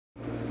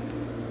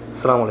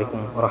அஸ்ஸலாமு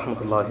அலைக்கும்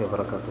வரஹ்மத்துல்லாஹி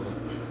வபரகாத்துஹு.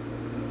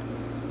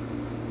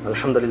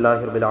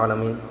 அல்ஹம்துலில்லாஹி ரப்பில்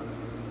ஆலமீன்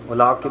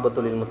வல் ஆகிபத்து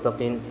லில்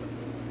முத்தகீன்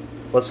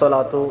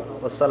வஸ்ஸலாத்து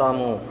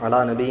வஸ்ஸலாமு அலா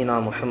நபியினா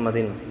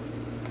முஹம்மதின்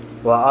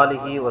வ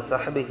ஆலிஹி வ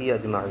ஸஹ்பிஹி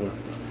அஜ்மஈன்.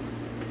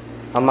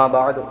 அம்மா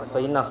பஅது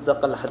ஃபஇன்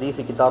அஸ்தகல்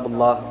ஹதீஸி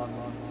கிதாபுல்லாஹ்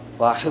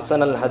வ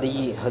அஹ்ஸனல்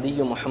ஹதீயி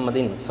ஹதீயு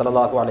முஹம்மதின்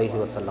ஸல்லல்லாஹு அலைஹி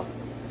வஸல்லம்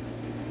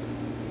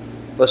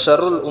வ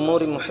ஷர்ருல்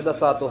உமூரி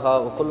முஹ்தஸாத்துஹா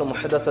வ குல்லு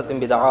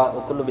முஹ்தஸத்தின் பித்ஆ வ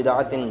குல்லு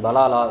பித்ஆத்தின்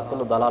ضلالة வ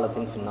குல்லு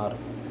ضلالத்தின் ஃபின்னார்.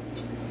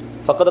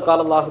 فقد قال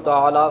الله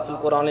تعالى في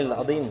القرآن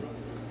العظيم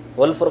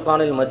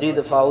والفرقان المجيد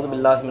فأعوذ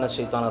بالله من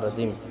الشيطان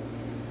الرجيم.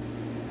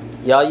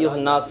 يا أيها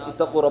الناس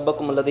اتقوا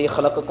ربكم الذي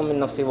خلقكم من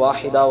نفس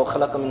واحدة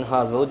وخلق منها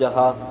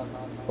زوجها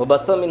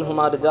وبث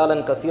منهما رجالا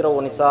كثيرا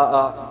ونساء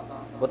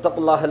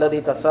واتقوا الله الذي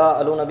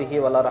تساءلون به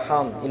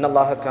والأرحام إن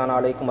الله كان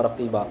عليكم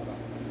رقيبا.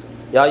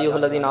 يا أيها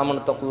الذين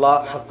آمنوا اتقوا الله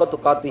حق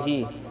تقاته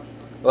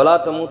ولا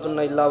تموتن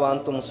إلا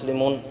وأنتم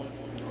مسلمون.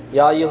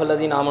 يا أيها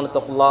الذين آمنوا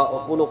اتقوا الله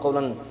وقولوا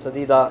قولا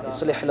سديدا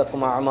يصلح لكم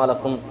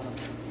أعمالكم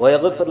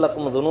ويغفر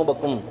لكم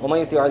ذنوبكم ومن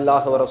يطع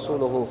الله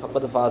ورسوله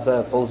فقد فاز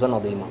فوزا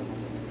عظيما.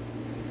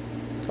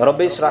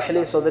 ربي اشرح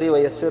لي صدري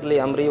ويسر لي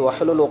أمري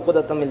واحلل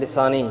عقدة من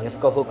لساني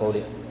يفقهوا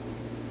قولي.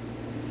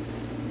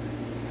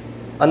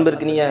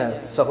 அன்பிற்கினிய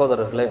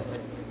சகோதரர்களே,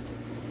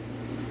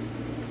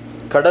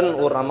 கடன்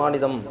ஓர்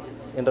அமானிதம்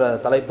என்ற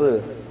தலைப்பு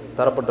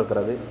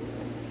தரப்பட்டிருக்கிறது.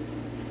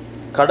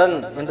 கடன்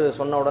என்று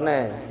சொன்ன உடனே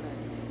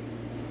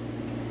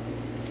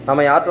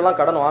நம்ம யார்கிட்டலாம்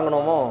கடன்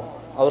வாங்கினோமோ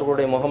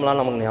அவர்களுடைய முகம்லாம்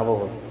நமக்கு ஞாபகம்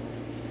வரும்.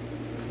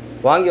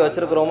 வாங்கி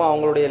வச்சுருக்கிறோமோ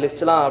அவங்களுடைய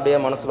லிஸ்ட்லாம் அப்படியே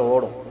மனசில்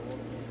ஓடும்.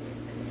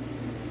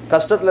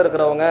 கஷ்டத்தில்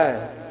இருக்கிறவங்க,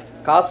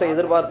 காசை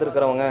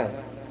எதிர்பார்த்துருக்கிறவங்க,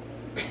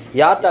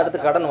 யார்கிட்ட அடுத்து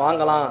கடன்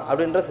வாங்கலாம்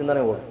அப்படின்ற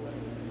சிந்தனை ஓடும்.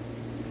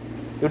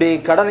 இப்படி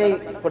கடனை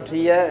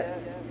பற்றிய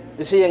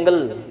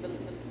விஷயங்கள்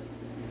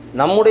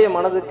நம்முடைய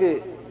மனதுக்கு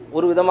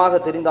ஒரு விதமாக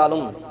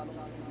தெரிந்தாலும்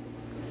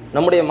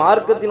நம்முடைய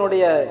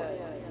மார்க்கத்தினுடைய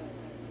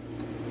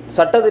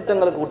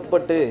சட்டதிட்டங்களுக்கு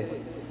உட்பட்டு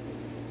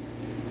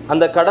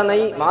அந்த கடனை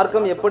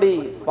மார்க்கம் எப்படி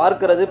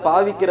பார்க்கிறது,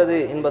 பாவிக்கிறது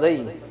என்பதை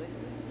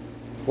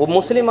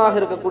முஸ்லிமாக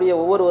இருக்கக்கூடிய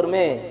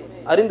ஒவ்வொருவருமே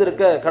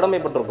அறிந்திருக்க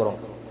கடமைப்பட்டிருக்கிறோம்.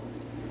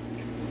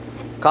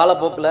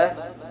 காலப்போக்கில்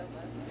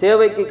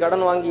தேவைக்கு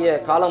கடன் வாங்கிய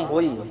காலம்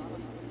போய்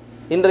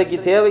இன்றைக்கு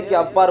தேவைக்கு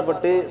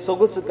அப்பாற்பட்டு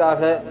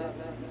சொகுசுக்காக,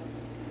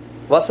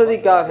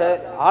 வசதிக்காக,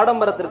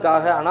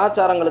 ஆடம்பரத்திற்காக,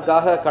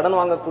 அனாச்சாரங்களுக்காக கடன்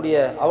வாங்கக்கூடிய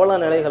அவல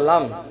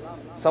நிலைகள்லாம்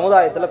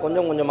சமுதாயத்தில்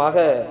கொஞ்சம்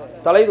கொஞ்சமாக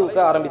தலைதூக்க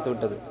ஆரம்பித்து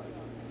விட்டது.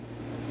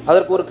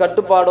 அதற்கு ஒரு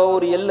கட்டுப்பாடோ,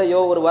 ஒரு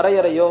எல்லையோ, ஒரு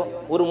வரையறையோ,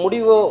 ஒரு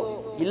முடிவோ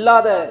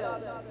இல்லாத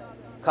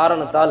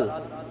காரணத்தால்,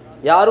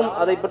 யாரும்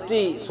அதை பற்றி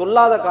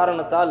சொல்லாத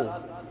காரணத்தால்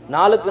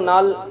நாளுக்கு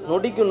நாள்,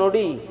 நொடிக்கு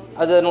நொடி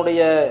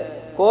அதனுடைய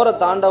கோர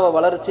தாண்டவ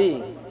வளர்ச்சி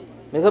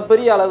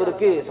மிகப்பெரிய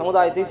அளவிற்கு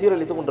சமுதாயத்தை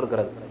சீரழித்து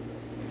கொண்டிருக்கிறது.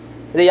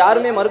 இதை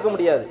யாருமே மறுக்க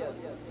முடியாது.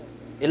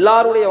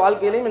 எல்லாருடைய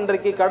வாழ்க்கையிலையும்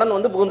இன்றைக்கு கடன்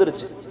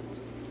புகுந்துருச்சு.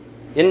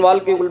 என்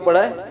வாழ்க்கை உள்பட,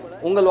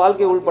 உங்கள்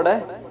வாழ்க்கை உள்பட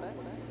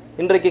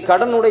இன்றைக்கு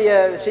கடனுடைய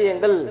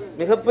விஷயங்கள்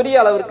மிகப்பெரிய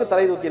அளவிற்கு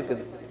தலை தூக்கி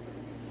இருக்குது.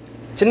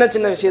 சின்ன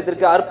சின்ன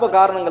விஷயத்திற்கு, அற்ப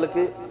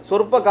காரணங்களுக்கு,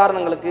 சொற்ப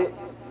காரணங்களுக்கு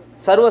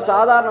சர்வ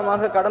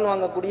சாதாரணமாக கடன்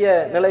வாங்கக்கூடிய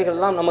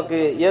நிலைகள்லாம் நமக்கு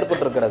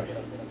ஏற்பட்டிருக்கிறது.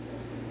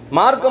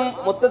 மார்க்கம்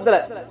மொத்தத்தில்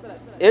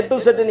ஏ டு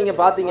செட்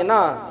நீங்கள் பார்த்தீங்கன்னா,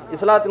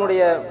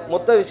 இஸ்லாத்தினுடைய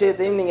மொத்த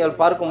விஷயத்தையும் நீங்கள்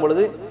பார்க்கும்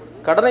பொழுது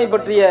கடனை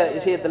பற்றிய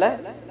விஷயத்தில்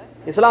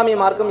இஸ்லாமிய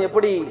மார்க்கம்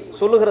எப்படி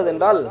சொல்லுகிறது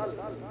என்றால்,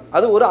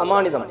 அது ஒரு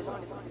அமானிதம்.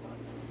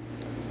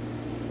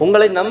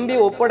 உங்களை நம்பி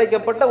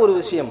ஒப்படைக்கப்பட்ட ஒரு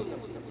விஷயம்.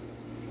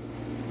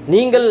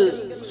 நீங்கள்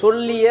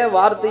சொல்லிய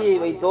வார்த்தையை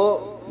வைத்தோ,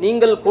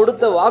 நீங்கள்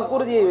கொடுத்த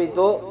வாக்குறுதியை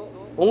வைத்தோ,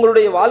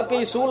 உங்களுடைய வாழ்க்கை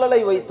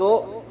சூழலை வைத்தோ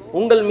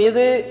உங்கள்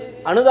மீது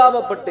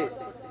அனுதாபப்பட்டு,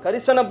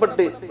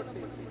 கரிசனப்பட்டு,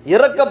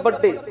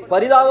 இறக்கப்பட்டு,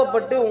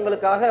 பரிதாபப்பட்டு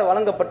உங்களுக்காக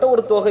வழங்கப்பட்ட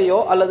ஒரு தொகையோ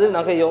அல்லது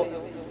நகையோ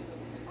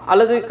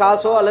அல்லது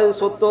காசோ அல்லது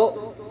சொத்தோ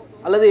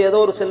அல்லது ஏதோ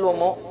ஒரு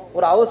செல்வமோ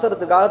ஒரு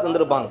அவசரத்துக்காக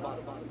தந்திருப்பாங்க.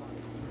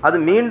 அது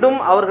மீண்டும்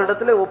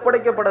அவர்களிடத்தில்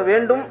ஒப்படைக்கப்பட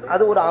வேண்டும்.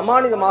 அது ஒரு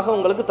அமானிதமாக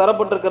உங்களுக்கு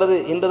தரப்பட்டிருக்கிறது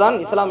என்றுதான்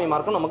இஸ்லாமிய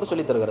மார்க்கம் நமக்கு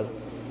சொல்லித் தருகிறது.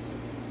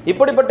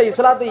 இப்படிப்பட்ட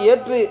இஸ்லாத்தை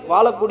ஏற்று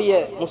வாழக்கூடிய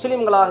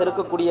முஸ்லிம்களாக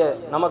இருக்கக்கூடிய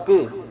நமக்கு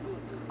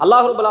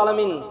அல்லாஹ் ரப்பல்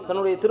ஆலமீன்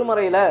தன்னுடைய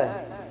திருமறையில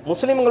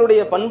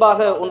முஸ்லிம்களுடைய பண்பாக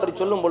ஒன்றை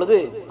சொல்லும் பொழுது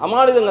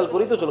அமானிதங்கள்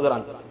குறித்து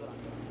சொல்கிறான்.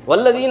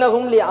 வல்லதீன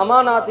ஹும் லி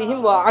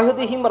அமானாத்திஹிம் வ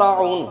அஹ்திஹிம்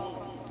ராஊன்.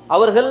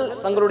 அவர்கள்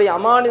தங்களுடைய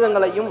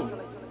அமானிதங்களையும்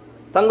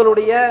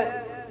தங்களுடைய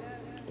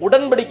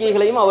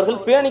உடன்படிக்கைகளையும் அவர்கள்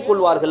பேணிக்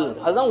கொள்வார்கள்.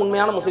 அதுதான்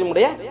உண்மையான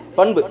முஸ்லிமுடைய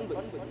பண்பு.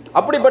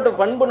 அப்படிப்பட்ட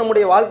பண்பு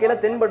நம்முடைய வாழ்க்கையில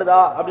தென்படுதா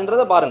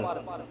அப்படின்றத பாருங்க.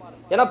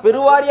 ஏன்னா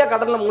பெருவாரியா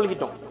கடன்ல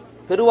மூழ்கிட்டோம்.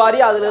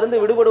 பெருவாரியா அதுல இருந்து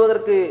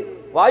விடுபடுவதற்கு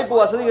வாய்ப்பு,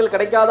 வசதிகள்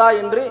கிடைக்காதா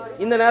என்று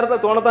இந்த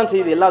நேரத்தில் தோணத்தான்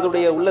செய்யுது.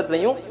 எல்லாத்துடைய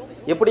உள்ளத்திலையும்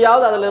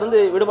எப்படியாவது அதுல இருந்து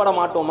விடுபட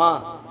மாட்டோமா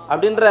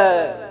அப்படின்ற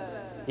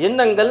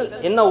எண்ணங்கள்,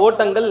 எண்ண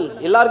ஓட்டங்கள்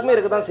எல்லாருக்குமே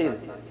இருக்கத்தான் செய்யுது.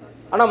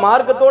 ஆனா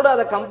மார்க்கத்தோடு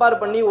அதை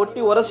கம்பேர் பண்ணி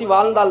ஒட்டி உரசி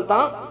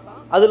வாழ்ந்தால்தான்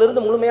அதுல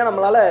இருந்து முழுமையா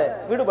நம்மளால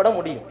விடுபட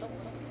முடியும்.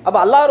 அப்ப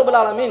அல்லாஹ் ரப்பல்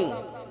ஆலமீன்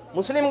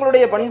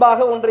முஸ்லிம்களுடைய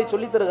பண்பாக ஒன்றை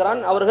சொல்லித்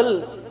தருகிறான். அவர்கள்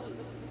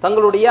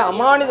தங்களுடைய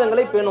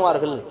அமானிதங்களை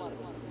பேணுவார்கள்.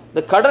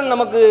 இந்த கடன்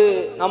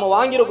நாம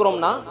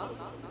வாங்கியிருக்கிறோம்னா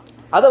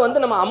அதை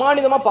நம்ம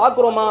அமானிதமா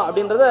பார்க்குறோமா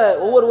அப்படின்றத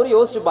ஒவ்வொருவரும்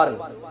யோசிச்சு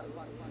பாருங்க.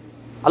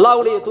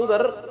 அல்லாஹ்வுடைய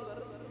தூதர்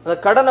அந்த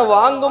கடனை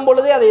வாங்கும்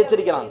பொழுதே அதை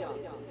எச்சரிக்கிறாங்க.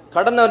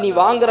 கடனை நீ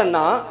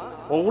வாங்குறன்னா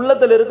உன்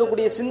உள்ளத்தில்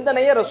இருக்கக்கூடிய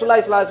சிந்தனையை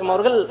ரசூலுல்லாஹி ஸல்லல்லாஹு அலைஹி வஸல்லம்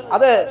அவர்கள்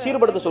அதை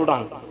சீர்படுத்த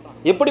சொல்றாங்க.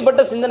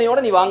 எப்படிப்பட்ட சிந்தனையோட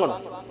நீ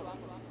வாங்கணும்,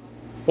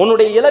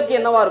 உன்னுடைய இலக்கு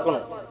என்னவா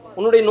இருக்கணும்,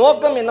 உன்னுடைய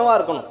நோக்கம் என்னவா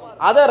இருக்கணும்,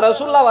 அதை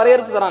ரசூலுல்லாஹ்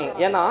வரையறுத்து தராங்க.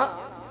 ஏன்னா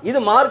இது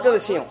மார்க்க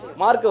விஷயம்,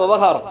 மார்க்க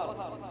விவகாரம்.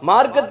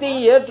 மார்க்கத்தை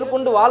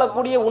ஏற்றுக்கொண்டு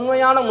வாழக்கூடிய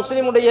உண்மையான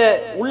முஸ்லிமுடைய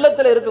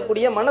உள்ளத்தில்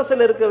இருக்கக்கூடிய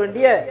மனசில் இருக்க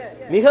வேண்டிய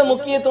மிக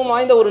முக்கியத்துவம்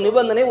வாய்ந்த ஒரு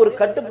நிபந்தனை, ஒரு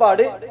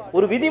கட்டுப்பாடு,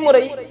 ஒரு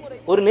விதிமுறை,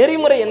 ஒரு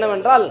நெறிமுறை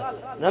என்னவென்றால்,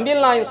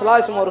 நபிகள் நாயகம் ஸல்லல்லாஹு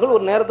அலைஹி வஸல்லம் அவர்கள்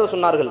ஒரு நேரத்தில்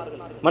சொன்னார்கள்,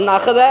 மன்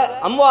அகத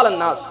அம்வாலன்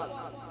நாஸ்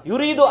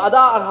யுரீது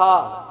அதாஅஹா,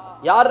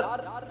 யார்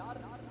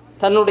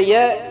தன்னுடைய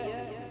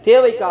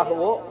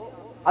தேவைக்காகவோ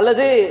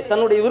அல்லது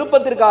தன்னுடைய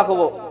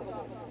விருப்பத்திற்காகவோ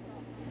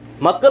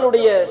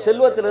மக்களுடைய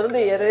செல்வத்திலிருந்து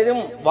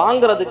எதையும்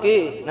வாங்குறதுக்கு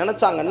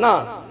நினைச்சாங்கன்னா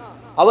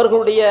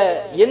அவர்களுடைய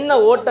எண்ண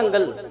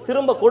ஓட்டங்கள்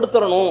திரும்ப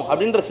கொடுத்துடணும்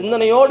அப்படின்ற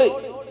சிந்தனையோடு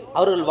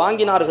அவர்கள்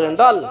வாங்கினார்கள்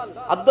என்றால்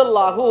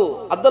அத்தல்லாஹ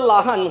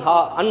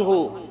அன்ஹு,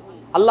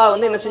 அல்லாஹ்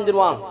என்ன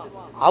செஞ்சிருவான்,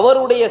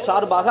 அவருடைய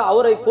சார்பாக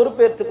அவரை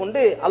பொறுப்பேற்று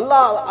கொண்டு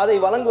அல்லாஹ் அதை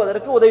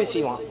வழங்குவதற்கு உதவி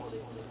செய்வான்.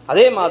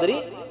 அதே மாதிரி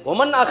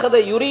ஒமன் அகத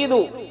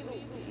யுரீது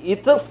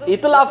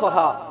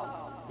இத்லாஃபஹா,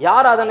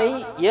 யார் அதனை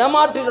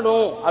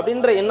ஏமாற்றிடணும்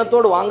அப்படின்ற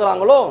எண்ணத்தோடு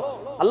வாங்குறாங்களோ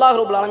அல்லாஹ்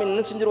ரப்பல் ஆலமீன்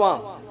என்ன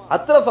செஞ்சிருவான்,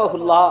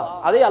 அத்ரஃபஹுல்லா,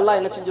 அதை அல்லாஹ்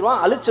என்ன செஞ்சிருவான்,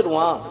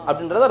 அழிச்சிடுவான்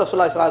அப்படின்றத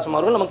ரசூலுல்லாஹி ஸல்லல்லாஹு அலைஹி வஸல்லம்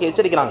அவர்கள் நமக்கு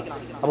எச்சரிக்கிறாங்க.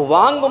 அப்போ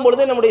வாங்கும்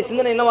பொழுதே நம்முடைய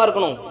சிந்தனை என்னவா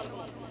இருக்கணும்,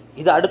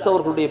 இது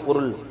அடுத்தவர்களுடைய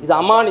பொருள், இது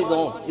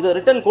அமானிதம், இதை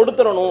ரிட்டர்ன்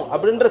கொடுத்துடணும்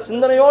அப்படின்ற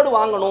சிந்தனையோடு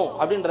வாங்கணும்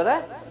அப்படின்றத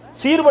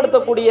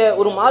சீர்படுத்தக்கூடிய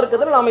ஒரு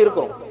மார்க்கத்தில் நாம்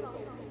இருக்கிறோம்.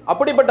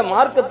 அப்படிப்பட்ட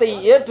மார்க்கத்தை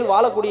ஏற்று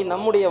வாழக்கூடிய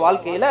நம்முடைய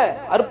வாழ்க்கையில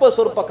அற்ப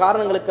சொற்ப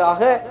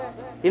காரணங்களுக்காக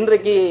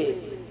இன்றைக்கு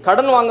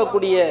கடன்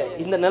வாங்கக்கூடிய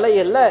இந்த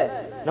நிலையில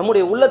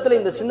நம்முடைய உள்ளத்துல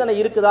இந்த சிந்தனை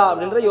இருக்குதா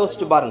அப்படின்றத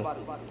யோசிச்சு பாருங்க.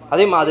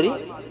 அதே மாதிரி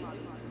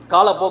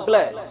காலப்போக்கில்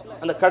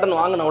அந்த கடன்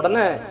வாங்கின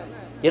உடனே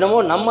என்னமோ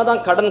நம்ம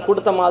தான் கடன்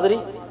கொடுத்த மாதிரி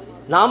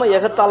நாம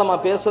எகத்தாளமா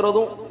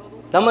பேசுறதும்,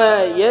 நம்ம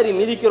ஏறி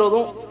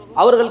மிதிக்கிறதும்,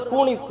 அவர்கள்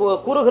கூணி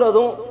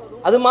குறுகிறதும்,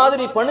 அது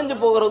மாதிரி பணிஞ்சு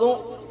போகிறதும்,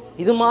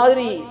 இது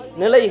மாதிரி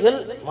நிலைகள்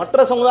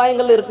மற்ற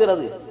சமுதாயங்கள்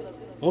இருக்கிறது.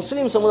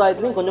 முஸ்லீம்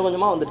சமுதாயத்திலையும் கொஞ்சம்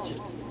கொஞ்சமா வந்துடுச்சு.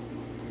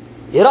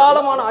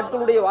 ஏராளமான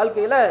ஆட்களுடைய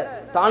வாழ்க்கையில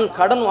தான்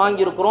கடன்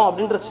வாங்கியிருக்கிறோம்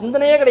அப்படின்ற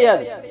சிந்தனையே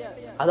கிடையாது.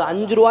 அது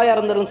 5 ரூபாயா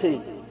இருந்தாலும் சரி,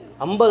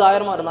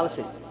 50,000 இருந்தாலும்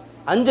சரி,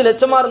 5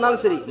 லட்சமா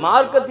இருந்தாலும் சரி,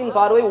 மார்க்கத்தின்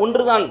பார்வை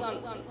ஒன்றுதான்.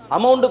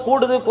 அமௌண்ட்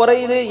கூடுது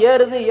குறையுது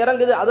ஏறுது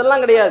இறங்குது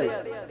அதெல்லாம் கிடையாது.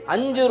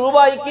 5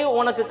 ரூபாய்க்கு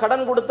உனக்கு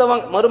கடன்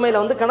கொடுத்தவன்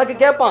மறுமையில கணக்கு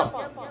கேட்பான்,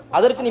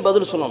 அதற்கு நீ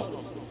பதில் சொல்லணும்.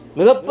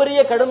 மிகப்பெரிய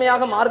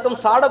கடுமையாக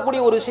மார்க்கம்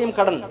சாடக்கூடிய ஒரு விஷயம்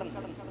கடன்.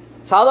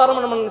 சாதாரண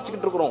நம்ம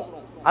நினைச்சுக்கிட்டு இருக்கிறோம்,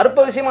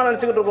 அற்ப விஷயமா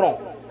நினைச்சுக்கிட்டு இருக்கிறோம்.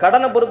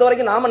 கடனை பொறுத்த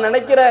வரைக்கும் நாம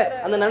நினைக்கிற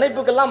அந்த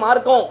நினைப்புக்கெல்லாம்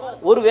மார்க்கம்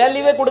ஒரு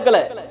வேல்யூவே கொடுக்கல,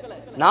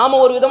 நாம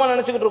ஒரு விதமா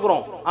நினைச்சுக்கிட்டு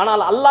இருக்கிறோம்.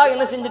 ஆனால் அல்லாஹ்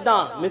என்ன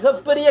செஞ்சுட்டான்,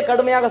 மிகப்பெரிய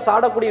கடுமையாக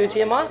சாடக்கூடிய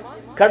விஷயமா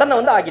கடனை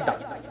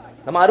ஆக்கிட்டான்.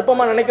 நம்ம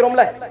அற்பமா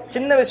நினைக்கிறோம்ல,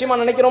 சின்ன விஷயமா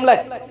நினைக்கிறோம்ல,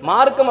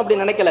 மார்க்கம் அப்படி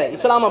நினைக்கல,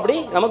 இஸ்லாம் அப்படி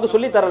நமக்கு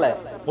சொல்லி தரல.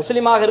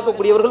 முஸ்லிமாக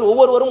இருக்கக்கூடியவர்கள்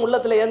ஒவ்வொருவரும்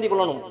உள்ளத்துல ஏந்தி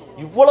கொள்ளணும்,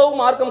 இவ்வளவு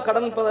மார்க்கம்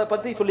கடன்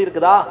பத்தி சொல்லி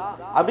இருக்குதா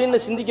அப்படின்னு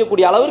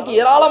சிந்திக்கக்கூடிய அளவிற்கு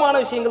ஏராளமான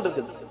விஷயங்கள்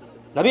இருக்குது.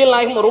 நபிகள்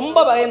நாயகம்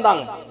ரொம்ப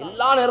பயந்தாங்க,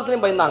 எல்லா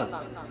நேரத்திலையும் பயந்தாங்க.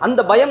 அந்த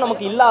பயம்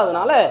நமக்கு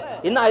இல்லாதனால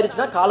என்ன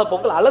ஆயிடுச்சுன்னா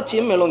காலப்போக்கில்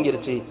அலட்சியம்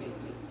மேலோங்கிருச்சு.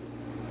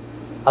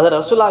 அதை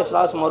ரசூலுல்லாஹி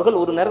ஸல்லல்லாஹு அலைஹி வஸல்லம்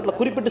அவர்கள் ஒரு நேரத்தில்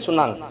குறிப்பிட்டு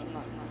சொன்னாங்க.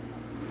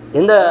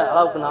 எந்த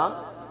அளவுக்குன்னா,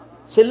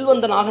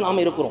 செல்வந்தனாக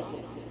நாம் இருக்கிறோம்,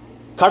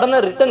 கடனை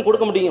ரிட்டர்ன்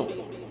கொடுக்க முடியும்.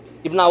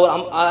 இப்போ நான் ஒரு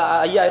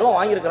 5,000 ரூபா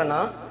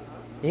வாங்கியிருக்கிறேன்னா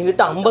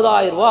என்கிட்ட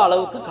 50,000 ரூபா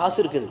அளவுக்கு காசு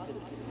இருக்குது,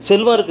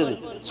 செல்வம் இருக்குது,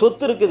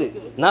 சொத்து இருக்குது,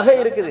 நகை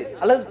இருக்குது,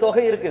 அல்லது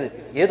தொகை இருக்குது.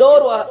 ஏதோ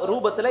ஒரு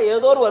ரூபத்தில்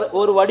ஏதோ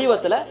ஒரு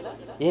வடிவத்தில்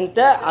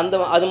என்கிட்ட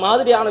அது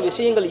மாதிரியான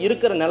விஷயங்கள்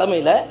இருக்கிற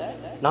நிலைமையில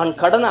நான்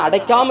கடனை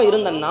அடைக்காம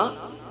இருந்தேன்னா,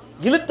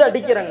 இழுத்து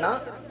அடிக்கிறேன்னா,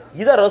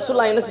 இதை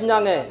ரசூலுல்லாஹ் என்ன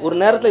செஞ்சாங்க, ஒரு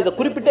நேரத்தில் இதை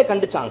குறிப்பிட்டே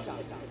கண்டிச்சாங்க.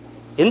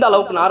 எந்த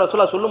அளவுக்கு நான்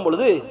ரசூலுல்லாஹ் சொல்லும்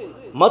பொழுது,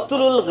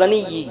 மத்துலுல்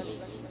கனியி,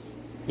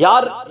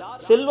 யார்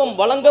செல்வம்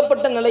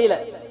வழங்கப்பட்ட நிலையில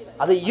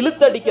அதை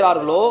இழுத்து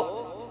அடிக்கிறார்களோ,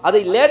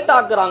 அதை லேட்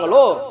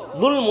ஆக்குறாங்களோ,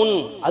 துல்முன்,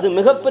 அது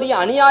மிகப்பெரிய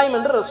அநியாயம்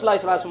என்று ரசூலுல்லாஹி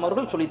ஸல்லல்லாஹு அலைஹி வஸல்லம்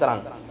அவர்கள் சொல்லி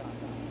தராங்க.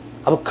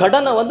 அப்ப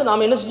கடனை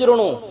நாம என்ன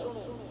செஞ்சிடணும்,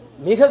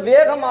 மிக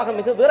வேகமாக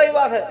மிக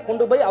விரைவாக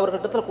கொண்டு போய்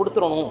அவர்கிட்ட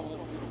கொடுத்துடணும்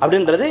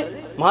அப்படின்றது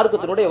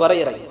மார்க்கத்தினுடைய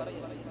வரையறை.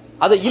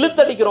 அதை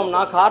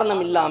இழுத்தடிக்கிறோம்னா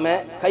காரணம் இல்லாம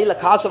கையில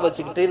காசை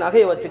வச்சுக்கிட்டு,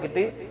 நகையை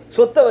வச்சுக்கிட்டு,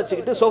 சொத்தை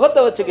வச்சுக்கிட்டு,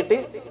 சொகத்தை வச்சுக்கிட்டு,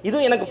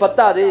 இதுவும் எனக்கு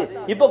பத்தாது,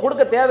 இப்ப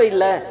கொடுக்க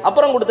தேவையில்லை,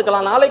 அப்புறம்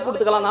கொடுத்துக்கலாம், நாளைக்கு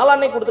கொடுத்துக்கலாம்,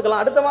 நாளான்னைக்கு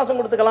கொடுத்துக்கலாம், அடுத்த மாசம்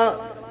கொடுத்துக்கலாம்,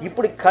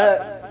 இப்படி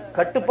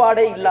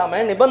கட்டுப்பாடே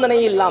இல்லாம,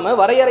 நிபந்தனையே இல்லாம,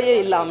 வரையறையே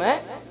இல்லாம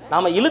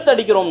நாம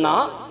இழுத்தடிக்கிறோம்னா,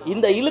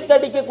 இந்த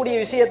இழுத்தடிக்கக்கூடிய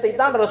விஷயத்தை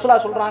தான்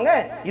ரசூலுல்லாஹ் சொல்றாங்க,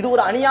 இது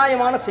ஒரு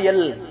அநியாயமான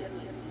செயல்.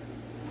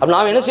 அப்ப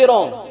நாம் என்ன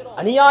செய்யறோம்,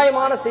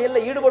 அநியாயமான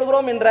செயலில்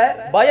ஈடுபடுகிறோம் என்ற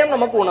பயம்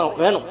நமக்கு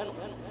வேணும்,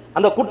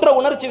 அந்த குற்ற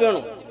உணர்ச்சி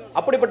வேணும்.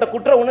 அப்படிப்பட்ட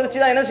குற்ற உணர்ச்சி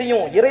தான் என்ன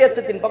செய்யும்,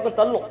 இறையச்சத்தின் பக்கம்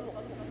தள்ளும்.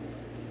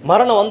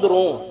 மரணம்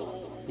வந்துரும்,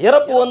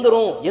 இறப்பு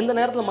வந்துரும், எந்த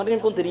நேரத்தில்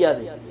மரணிப்பும்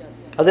தெரியாது.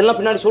 அதெல்லாம்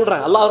பின்னாடி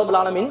சொல்றேன். அல்லாஹ் ரப்பல்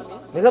ஆலமீன்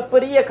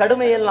மிகப்பெரிய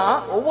கடுமையெல்லாம்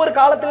ஒவ்வொரு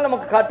காலத்திலும்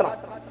நமக்கு காட்டுறான்.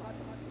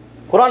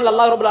 குர்ஆன்ல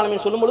அல்லாஹ் ரப்பல்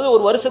ஆலமீன் சொல்லும்பொழுது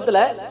ஒரு வருஷத்துல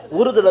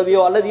ஒரு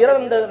தடவையோ அல்லது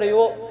 2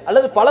 தடவையோ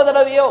அல்லது பல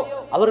தடவையோ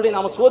அவர்களை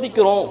நாம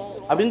சோதிக்கிறோம்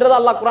அப்படின்றத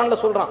அல்லாஹ் குர்ஆன்ல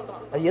சொல்றான்.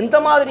 அது எந்த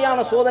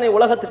மாதிரியான சோதனை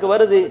உலகத்துக்கு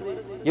வருது,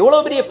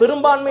 எவ்வளவு பெரிய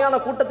பெரும்பான்மையான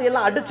கூட்டத்தை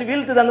எல்லாம் அடிச்சு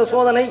வீழ்த்துது அந்த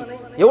சோதனை,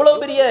 எவ்வளவு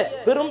பெரிய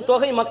பெரும்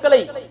தொகை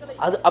மக்களை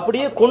அது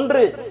அப்படியே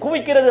கொன்று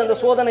குவிக்கிறது அந்த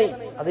சோதனை,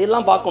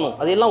 அதையெல்லாம் பார்க்கணும்,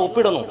 அதையெல்லாம்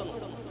ஒப்பிடணும்.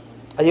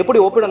 அது எப்படி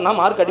ஒப்பிடணும்னா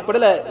மார்க்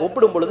அடிப்படையில்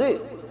ஒப்பிடும் பொழுது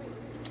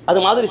அது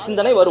மாதிரி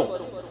சிந்தனை வரும்.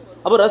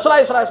 அப்போ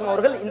ரசூலுல்லாஹி ஸல்லல்லாஹு அலைஹி வஸல்லம்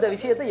அவர்கள் இந்த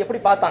விஷயத்தை எப்படி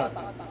பார்த்தாங்க,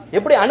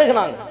 எப்படி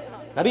அணுகுனாங்க?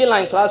 நபிகள்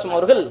நாயகம் ஸல்லல்லாஹு அலைஹி வஸல்லம்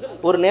அவர்கள்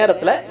ஒரு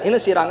நேரத்தில் என்ன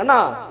செய்யறாங்கன்னா,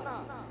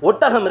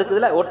 ஒட்டகம்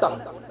இருக்குதுல்ல,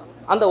 ஒட்டகம்,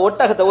 அந்த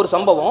ஒட்டகத்தை, ஒரு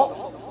சம்பவம்,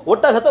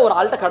 ஒட்டகத்தை ஒரு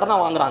ஆள்கிட்ட கடனை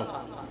வாங்குறாங்க.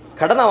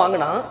 கடனை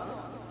வாங்கினா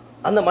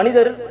அந்த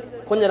மனிதர்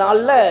கொஞ்ச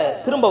நாள்ல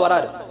திரும்ப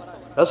வராரு.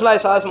 ரசூலுல்லாஹி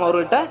ஸல்லல்லாஹு அலைஹி வஸல்லம்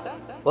அவர்கிட்ட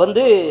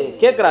வந்து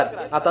கேட்கிறார்,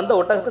 நான் தந்த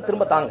ஒட்டகத்தை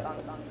திரும்ப தாங்க,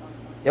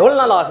 எவ்வளவு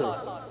நாள் ஆகுது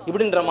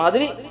இப்படின்ற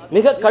மாதிரி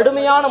மிக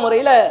கடுமையான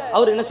முறையில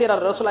அவர் என்ன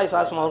செய்யறார், ரசூலுல்லாஹி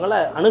ஸல்லல்லாஹு அலைஹி வஸல்லம் அவர்களை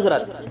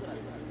அணுகிறார்.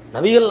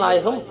 நபிகள்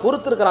நாயகம்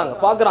பொறுத்திருக்கிறாங்க,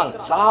 பார்க்குறாங்க.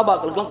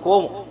 சஹாபாக்களுக்கெல்லாம்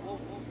கோபம்,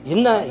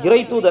 என்ன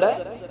இறை தூதரை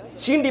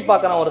சீண்டி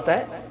பார்க்கறான்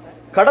ஒருத்தன்,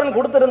 கடன்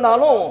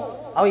கொடுத்திருந்தாலும்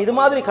அவன் இது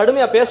மாதிரி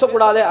கடுமையா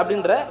பேசக்கூடாது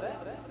அப்படின்ற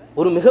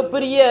ஒரு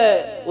மிகப்பெரிய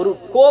ஒரு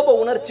கோப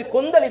உணர்ச்சி,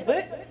 கொந்தளிப்பு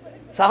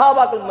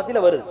சஹாபாக்கள்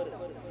மத்தியில் வருது.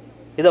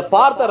 இதை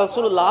பார்த்த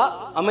ரசூலுல்லாஹ்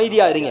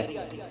அமைதியா இருங்க,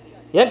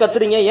 ஏன்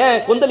கத்துறீங்க, ஏன்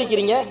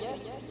கொந்தளிக்கிறீங்க?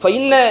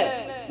 ஃபைன்ன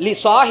லி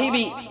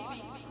சாஹிபி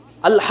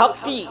அல்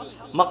ஹக்கி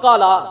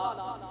மகாலா,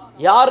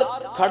 யார்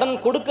கடன்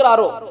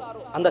கொடுக்கிறாரோ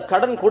அந்த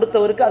கடன்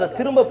கொடுத்தவருக்கு அதை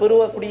திரும்ப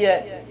பெறக்கூடிய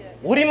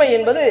உரிமை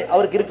என்பது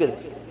அவருக்கு இருக்குது.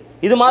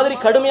 இது மாதிரி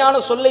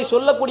கடுமையான சொல்லை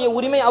சொல்லக்கூடிய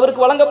உரிமை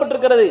அவருக்கு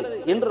வழங்கப்பட்டிருக்கிறது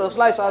என்று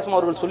ரசூலுல்லாஹி ஸல்லல்லாஹு அலைஹி வஸல்லம்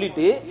அவர்கள்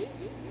சொல்லிட்டு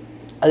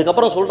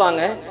அதுக்கப்புறம்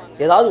சொல்றாங்க,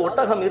 ஏதாவது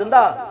ஒட்டகம்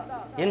இருந்தா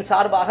என்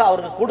சார்பாக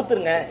அவருக்கு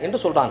கொடுத்துருங்க என்று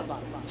சொல்றாங்க.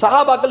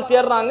 சஹாபாக்கள்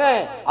தேடுறாங்க,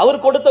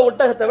 அவர் கொடுத்த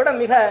ஒட்டகத்தை விட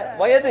மிக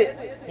வயது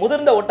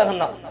முதிர்ந்த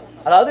ஒட்டகம் தான்,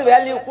 அதாவது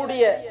வேல்யூ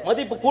கூடிய,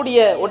 மதிப்பு கூடிய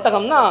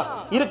ஒட்டகம் தான்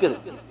இருக்குது.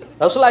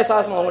 ரசூலுல்லாஹி ஸல்லல்லாஹு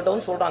அலைஹி வஸல்லம் அவங்கள்ட்ட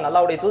வந்து சொல்றாங்க,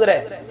 அல்லாஹ்வுடைய தூதரே,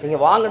 நீங்க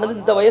வாங்கினது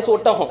இந்த வயசு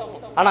ஒட்டகம்,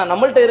 ஆனா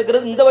நம்மள்ட்ட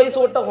இருக்கிறது இந்த வயசு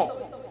ஒட்டகம்,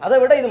 அதை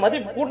விட இது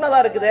மதிப்பு கூட்டினதா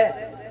இருக்குதே.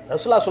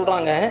 ரசூலுல்லாஹ்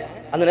சொல்றாங்க,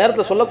 அந்த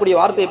நேரத்தில் சொல்லக்கூடிய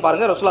வார்த்தையை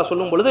பாருங்க. ரசூலுல்லாஹ்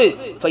சொல்லும் பொழுது,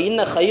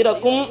 ஃபைன்ன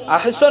கைரக்கும்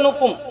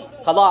அஹ்ஸனுக்கும்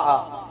கதாஆ,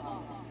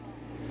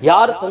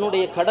 யார்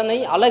தன்னுடைய கடனை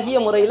அழகிய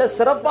முறையில,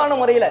 சிறப்பான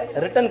முறையில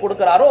ரிட்டர்ன்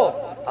கொடுக்கிறாரோ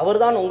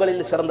அவர்தான்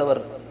உங்களில்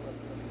சிறந்தவர்.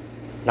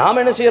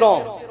 நாம் என்ன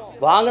செய்யறோம்,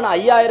 வாங்கின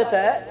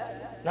 5000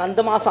 நான்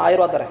இந்த மாசம் 1000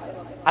 ரூபாய் தரேன்,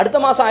 அடுத்த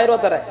மாசம் 1000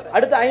 ரூபாய் தரேன்,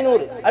 அடுத்து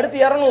 500, அடுத்து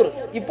 200,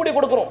 இப்படி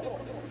கொடுக்கிறோம்.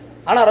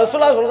 ஆனா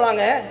ரசூலுல்லாஹ்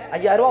சொல்றாங்க,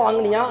 5000 ரூபாய்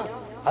வாங்கினியா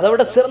அதை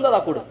விட சிறந்ததா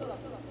கொடு,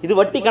 இது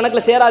வட்டி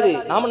கணக்குல சேராது.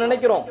 நாம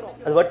நினைக்கிறோம்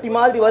அது வட்டி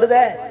மாதிரி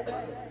வருதே,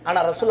 ஆனா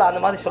ரசூலுல்லாஹ்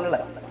அந்த மாதிரி சொல்லல.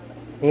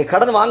 நீங்க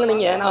கடன்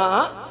வாங்கினீங்கன்னா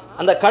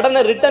அந்த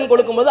கடனை ரிட்டர்ன்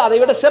கொடுக்கும்போது அதை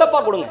விட சிறப்பா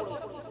கொடுங்க.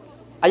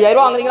 5000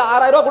 ரூபாய் வாங்குறீங்களா,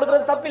 6000 ரூபாய்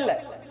கொடுக்கறது தப்பு இல்லை.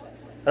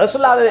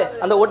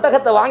 ரசூலுல்லாஹ் அந்த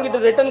ஒட்டகத்தை வாங்கிட்டு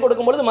ரிட்டர்ன்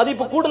கொடுக்கும்போது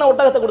மதிப்பு கூடின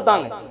ஒட்டகத்தை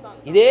கொடுத்தாங்க.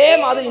 இதே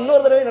மாதிரி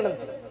இன்னொரு தடவை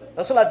நடந்துச்சு.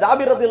 ரசூலுல்லாஹ்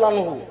ஜாபிர் ரலியல்லாஹு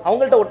அன்ஹு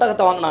அவங்கள்ட்ட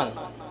ஒட்டகத்தை வாங்கினாங்க,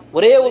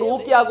 ஒரே ஒரு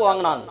ஊக்கியாவுக்கு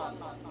வாங்கினாங்க.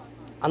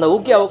 அந்த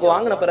ஊக்கியாவுக்கு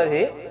வாங்கின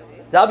பிறகு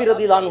ஜாபிர்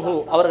ரலியல்லாஹு அன்ஹு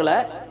அவர்களை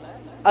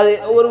அது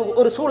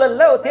ஒரு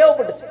சூழல்ல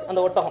தேவைப்பட்டுச்சு அந்த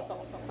ஒட்டகம்,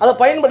 அதை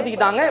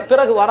பயன்படுத்திக்கிட்டாங்க.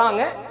 பிறகு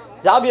வராங்க,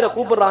 ஜாபீரை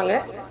கூப்பிடுறாங்க,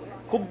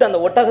 கூப்பிட்டு அந்த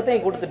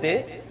ஒட்டகத்தையும் கொடுத்துட்டு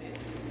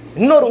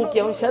இன்னொரு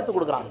ஊக்கியாவையும் சேர்த்து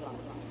கொடுக்குறாங்க.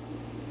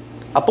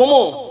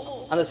 அப்பவும்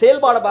அந்த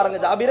செயல்பாடை பாருங்க.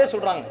 ஜாபீரே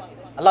சொல்றாங்க,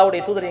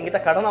 அல்லாஹ்வுடைய தூதர் என்கிட்ட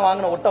கடனை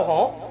வாங்கின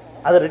ஒட்டகம்,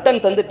 அதை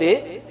ரிட்டர்ன் தந்துட்டு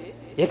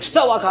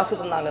எக்ஸ்ட்ராவா காசு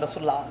தந்தாங்க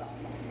ரசூலுல்லாஹ்.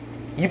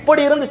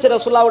 இப்படி இருந்துச்சு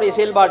ரசூலுல்லாஹ்வுடைய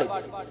செயல்பாடு.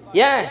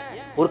 ஏன்,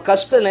 ஒரு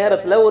கஷ்ட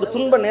நேரத்துல, ஒரு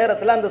துன்ப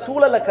நேரத்துல அந்த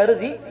சூழலை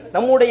கருதி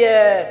நம்முடைய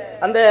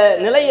அந்த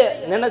நிலையை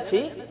நினைச்சு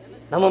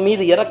நம்ம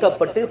மீது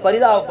இறக்கப்பட்டு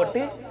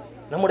பரிதாபப்பட்டு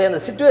நம்முடைய அந்த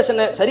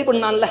சிச்சுவேஷனை சரி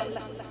பண்ணான்ல,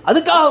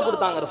 அதுக்காக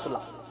கொடுத்தாங்க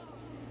ரசூலுல்லாஹ்.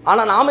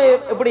 ஆனா நாம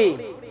எப்படி,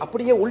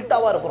 அப்படியே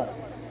உல்டாவா இருக்கிறோம்.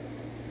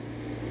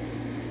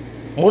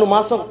 3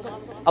 மாசம்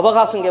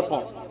அவகாசம்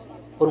கேட்போம்,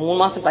 ஒரு 3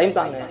 மாசம் டைம்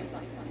தாங்க,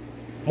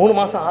 3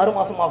 மாசம் 6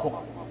 மாசம் ஆகும்,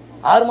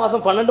 6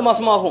 மாசம் 12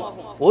 மாசம் ஆகும்,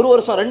 1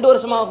 வருஷம் 2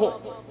 வருஷம் ஆகும்.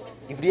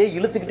 இப்படியே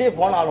இழுத்துக்கிட்டே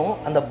போனாலும்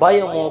அந்த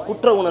பயமோ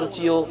குற்ற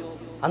உணர்ச்சியோ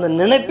அந்த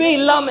நினைப்பே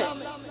இல்லாம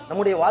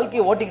நம்முடைய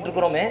வாழ்க்கையை ஓட்டிக்கிட்டு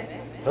இருக்கிறோமே.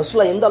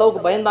 ரசூலுல்லாஹ் எந்த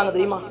அளவுக்கு பயந்தாங்க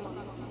தெரியுமா?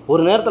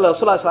 ஒரு நேரத்தில்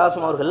ரசூலுல்லாஹ் ஸல்லல்லாஹு அலைஹி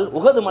வஸல்லம் அவர்கள்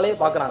உஹது மலையை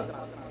பார்க்குறாங்க.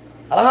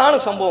 அழகான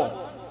சம்பவம்.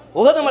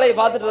 உஹது மலையை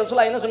பார்த்துட்டு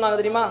ரசூலுல்லாஹ் என்ன சொன்னாங்க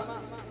தெரியுமா?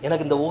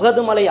 எனக்கு இந்த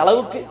உஹது மலை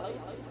அளவுக்கு,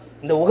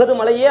 இந்த உஹது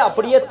மலையே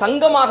அப்படியே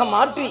தங்கமாக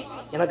மாற்றி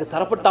எனக்கு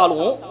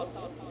தரப்பட்டாலும்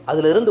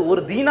அதுல இருந்து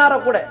ஒரு தீனாரை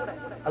கூட,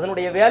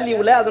 அதனுடைய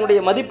வேல்யூல, அதனுடைய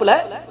மதிப்புல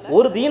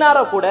ஒரு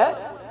தீனாரை கூட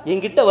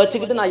என்கிட்ட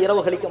வச்சுக்கிட்டு நான்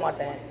இரவு கழிக்க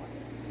மாட்டேன்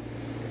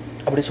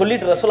அப்படி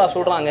சொல்லிட்டு ரசூலுல்லாஹ்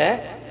சொல்றாங்க.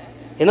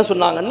 என்ன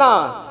சொன்னாங்கன்னா,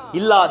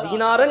 இல்லா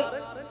தீனாரன்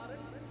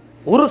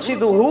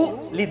உர்சிதுஹு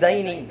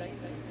லிதைனி,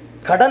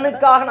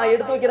 கடனுக்காக நான்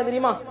எடுத்து வைக்கிறேன்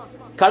தெரியுமா,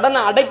 கடனை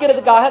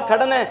அடைக்கிறதுக்காக,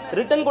 கடனை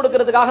ரிட்டர்ன்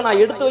கொடுக்கிறதுக்காக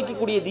நான் எடுத்து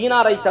வைக்கக்கூடிய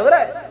தீனாரை தவிர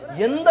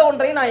எந்த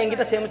ஒன்றையும் நான்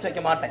என்கிட்ட சேமிச்சு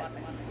வைக்க மாட்டேன்,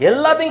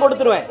 எல்லாத்தையும்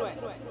கொடுத்துருவேன்.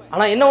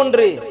 ஆனா என்ன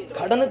ஒன்று,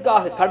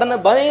 கடனுக்காக, கடனை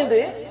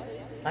பயந்து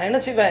நான் என்ன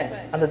செய்வேன்,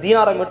 அந்த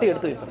தீனாரை மட்டும்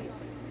எடுத்து வைப்பேன்.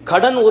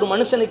 கடன் ஒரு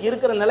மனுஷனுக்கு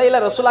இருக்கிற நிலையில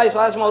ரசூலுல்லாஹி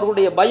ஸல்லல்லாஹு அலைஹி வஸல்லம்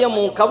அவர்களுடைய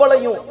பயமும்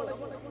கவலையும்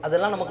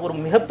அதெல்லாம் நமக்கு ஒரு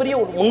மிகப்பெரிய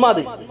ஒரு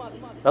முன்மாதிரி.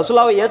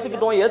 ரசூலுல்லாஹ்வை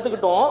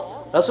ஏத்துக்கிட்டோம்,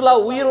 ரசூலா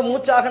உயிர்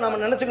மூச்சாக நம்ம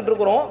நினைச்சுக்கிட்டு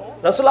இருக்கிறோம்.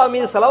 ரசூலா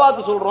மீது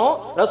ஸலவாத்து சொல்றோம்.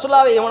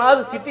 ரசூலாவை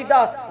எவனாவது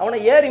திட்டா அவனை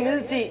ஏறி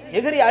மிதிச்சு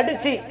எகிரி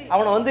அடிச்சு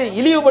அவனை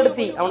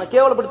இழிவுபடுத்தி அவனை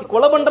கேவலப்படுத்தி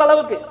கொலை பண்ற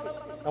அளவுக்கு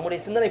நம்முடைய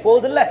சிந்தனை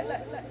போகுதில்ல.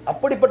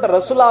 அப்படிப்பட்ட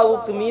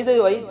ரசூலாவுக்கு மீது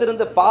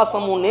வைத்திருந்த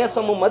பாசமும்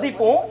நேசமும்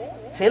மதிப்பும்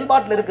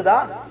செயல்பாட்டில் இருக்குதா?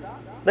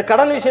 இந்த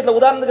கடன் விஷயத்துல,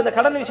 உதாரணத்துக்கு இந்த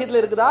கடன் விஷயத்துல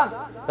இருக்குதா?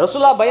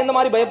 ரசூலா பயந்த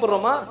மாதிரி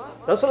பயப்படுறோமா?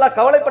 ரசூலா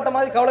கவலைப்பட்ட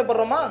மாதிரி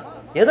கவலைப்படுறோமா?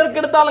 எதற்கு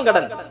எடுத்தாலும்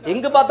கடன்,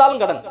 எங்கு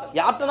பார்த்தாலும் கடன்,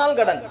 யார்ட்டனாலும்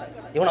கடன்.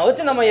 இவனை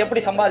வச்சு நம்ம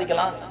எப்படி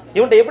சம்பாதிக்கலாம்,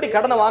 இவன்ட்ட எப்படி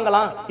கடனை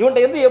வாங்கலாம்,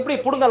 இவன்ட்ட இருந்து எப்படி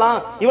புடுங்கலாம்,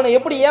 இவனை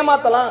எப்படி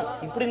ஏமாத்தலாம்,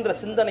 இப்படின்ற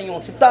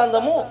சிந்தனையும்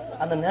சித்தாந்தமும்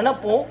அந்த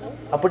நினைப்பும்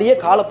அப்படியே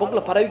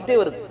காலப்போக்கில் பரவிக்கிட்டே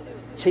வருது.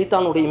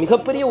 ஷைத்தானுடைய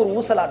மிகப்பெரிய ஒரு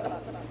ஊசலாட்டம்,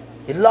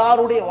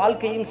 எல்லாருடைய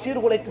வாழ்க்கையும்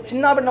சீர்குலைத்து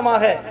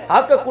சின்னாபின்னமாக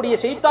ஆக்கக்கூடிய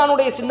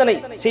ஷைத்தானுடைய சிந்தனை.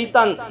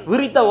 ஷைத்தான்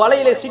விரித்த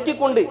வலையிலே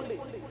சிக்கிக்கொண்டு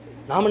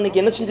நாம்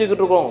இன்னைக்கு என்ன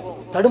செஞ்சுக்கிட்டு இருக்கோம்?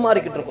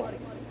 தடுமாறிக்கிட்டு இருக்கோம்.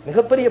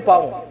 மிகப்பெரிய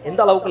பாவம். எந்த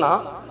அளவுக்குன்னா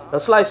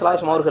ரசூலுல்லாஹி ஸல்லல்லாஹு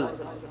அலைஹி வஸல்லம் அவர்கள்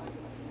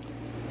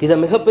இதை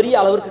மிகப்பெரிய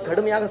அளவிற்கு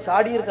கடுமையாக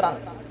சாடி இருக்கிறாங்க.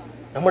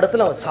 நம்ம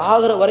இடத்துல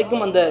சாகிற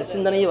வரைக்கும் அந்த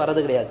சிந்தனையே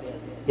வரது கிடையாது,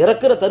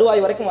 இறக்குற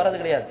தருவாய் வரைக்கும் வரது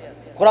கிடையாது.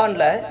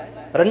 குர்ஆன்ல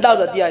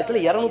 2வது அத்தியாயத்தில்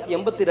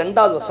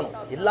 282வது வசனம்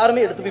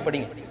எல்லாருமே எடுத்து போய்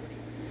படிங்க.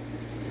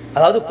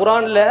 அதாவது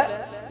குர்ஆன்ல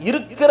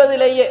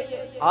இருக்கிறதிலேயே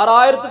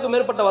 6000க்கும்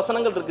மேற்பட்ட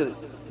வசனங்கள் இருக்குது.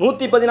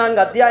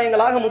 114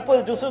 அத்தியாயங்களாக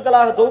 30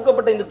 ஜுசுக்களாக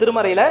தொகுக்கப்பட்ட இந்த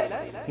திருமறையில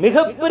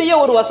மிகப்பெரிய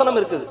ஒரு வசனம்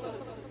இருக்குது.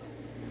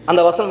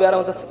 அந்த வசனம்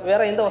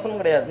வேற எந்த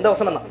வசனமும் கிடையாது, இந்த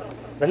வசனம் தான்.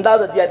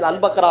 2வது அத்தியாயத்தில்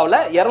அல் பக்ராவில்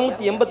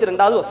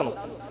 282வது வசனம்.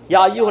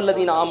 யா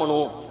அய்யுஹல்லதீன ஆமனு,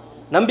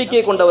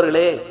 நம்பிக்கை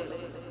கொண்டவர்களே,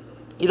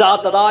 இதா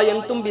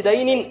ததாயன்தும்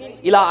பிதைனின்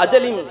இலா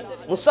அஜலின்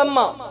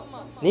முஸம்மா,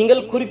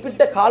 நீங்கள்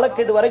குறிப்பிட்ட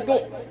காலக்கெடு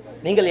வரைக்கும்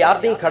நீங்கள்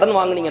யார்ட்டையும் கடன்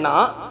வாங்குனீங்கன்னா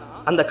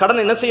அந்த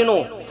கடன் என்ன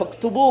செய்யணும்?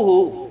 ஃபக்துபூஹு,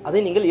 அதை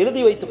நீங்கள்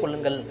எழுதி வைத்துக்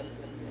கொள்ளுங்கள்.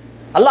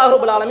 அல்லாஹ்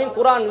ரப்பல் ஆலமீன்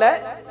குர்ஆன்ல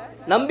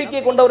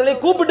நம்பிக்கை கொண்டவர்களை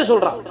கூப்பிட்டு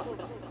சொல்றான்.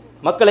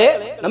 மக்களே,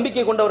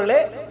 நம்பிக்கை கொண்டவர்களே,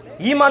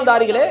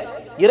 ஈமான்தாரிகளே,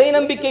 இறை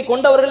நம்பிக்கை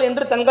கொண்டவர்கள்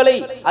என்று தங்களை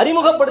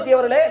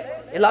அறிமுகப்படுத்தியவர்களே,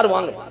 எல்லாரும்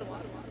வாங்க.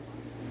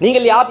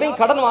 நீங்கள் யார்ட்டையும்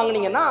கடன்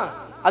வாங்குனீங்கன்னா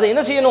அதை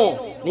என்ன செய்யணும்?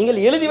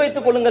 நீங்கள் எழுதி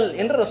வைத்துக் கொள்ளுங்கள்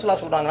என்று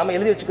ரசூலுல்லாஹ் சொல்றாங்க. நம்ம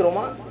எழுதி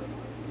வச்சுக்கிறோமா?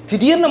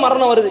 திடீர்னு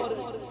மரணம் வருது,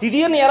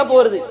 திடீர்னு இறப்பு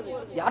வருது,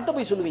 யார்கிட்ட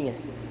போய் சொல்லுவீங்க?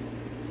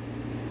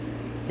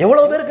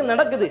 எவ்வளவு பேருக்கு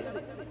நடக்குது.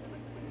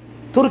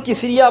 துருக்கி,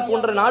 சிரியா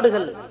போன்ற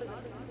நாடுகள்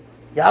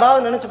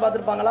யாராவது நினைச்சு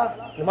பார்த்திருப்பாங்களா?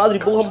 இது மாதிரி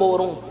பூகம்பம்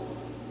வரும்,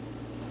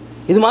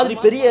 இது மாதிரி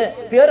பெரிய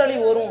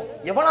பேரழிவு வரும்?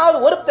 எவனாவது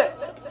ஒருத்த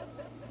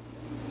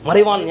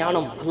மறைவான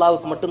ஞானம்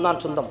அல்லாஹ்வுக்கு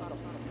மட்டும்தான் சொந்தம்,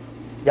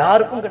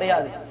 யாருக்கும்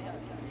கிடையாது.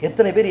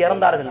 எத்தனை பேர்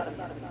இறந்தார்கள்,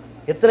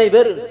 எத்தனை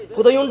பேர்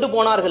புதையுண்டு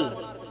போனார்கள்,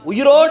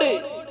 உயிரோடு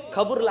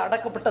கபூர்ல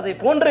அடக்கப்பட்டதை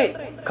போன்று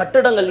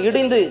கட்டடங்கள்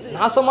இடிந்து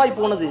நாசமாய்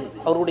போனது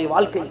அவருடைய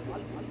வாழ்க்கை.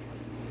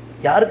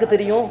 யாருக்கு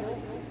தெரியும்?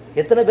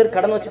 எத்தனை பேர்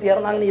கடன் வச்சுட்டு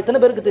இறந்தாங்கன்னு எத்தனை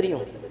பேருக்கு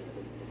தெரியும்?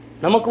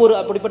 நமக்கு ஒரு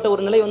அப்படிப்பட்ட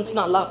ஒரு நிலை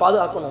வந்துச்சுன்னா அல்லாஹ்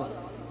பாதுகாக்கணும்.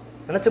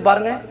 நினைச்சு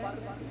பாருங்க,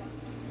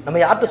 நம்ம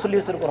யார்கிட்ட சொல்லி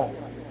வச்சிருக்கிறோம்?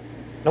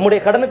 நம்முடைய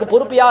கடனுக்கு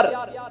பொறுப்பு யார்?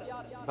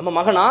 நம்ம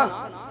மகனா?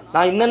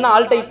 நான் இன்னென்ன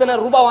ஆள்கிட்ட இத்தனை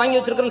ரூபாய் வாங்கி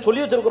வச்சிருக்கேன்னு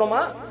சொல்லி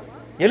வச்சிருக்கிறோமா?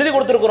 எழுதி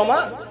கொடுத்திருக்கிறோமா?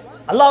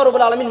 அல்லாஹ்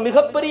ரப்பல் ஆலமீன்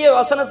மிகப்பெரிய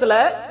வசனத்துல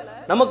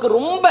நமக்கு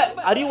ரொம்ப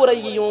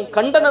அறிவுரையையும்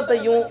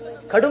கண்டனத்தையும்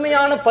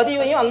கடுமையான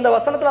பதிவையும் அந்த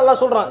வசனத்துல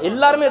அல்லாஹ் சொல்றான்.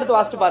 எல்லாருமே எடுத்து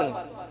வாசிச்சு பாருங்க.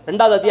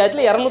 2வது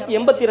அத்தியாயத்துல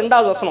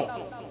 282வது வசனம்.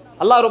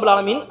 அல்லாஹ் ரப்பல்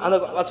ஆலமீன் அந்த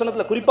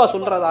வசனத்துல குறிப்பா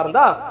சொல்றதா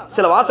இருந்தா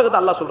சில வாசகத்தை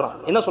அல்லாஹ் சொல்றான்.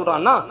 என்ன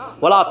சொல்றான்னா,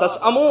 வலா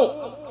தஸ்அமு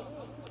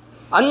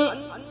அன்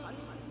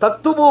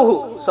தக்துபூஹு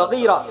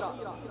ஸகீரா,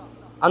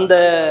 அந்த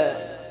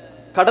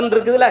கடன்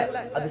இருக்குதுல,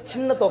 அது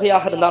சின்ன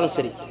தொகையாக இருந்தாலும்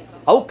சரி,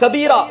 அவு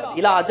கபீரா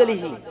இலா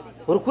அஜலிஹி,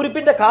 ஒரு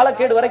குறிப்பிட்ட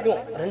காலக்கேடு வரைக்கும்,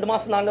 2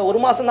 மாசம் தாங்க,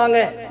 1 மாசம் தாங்க,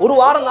 1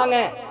 வாரம் தாங்க,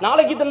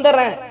 நாளைக்கு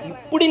தந்துடுறேன்,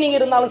 இப்படி நீங்க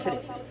இருந்தாலும் சரி,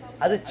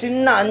 அது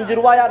சின்ன 5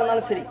 ரூபாயா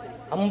இருந்தாலும் சரி,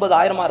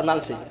 50,000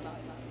 இருந்தாலும் சரி,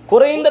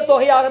 குறைந்த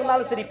தொகையாக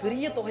இருந்தாலும் சரி,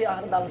 பெரிய தொகையாக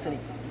இருந்தாலும் சரி,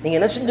 நீங்க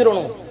என்ன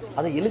செஞ்சிடணும்?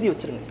 அதை எழுதி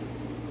வச்சிருங்க.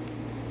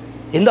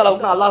 எந்த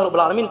அளவுக்கு அல்லாஹ்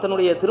ரப்பல் ஆலமீன்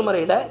தன்னுடைய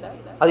திருமறையில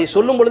அதை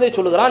சொல்லும் பொழுதே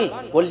சொல்லுகிறான்,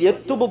 ஒல்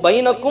யக்துபு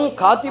பைனக்கும்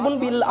காத்திபுன்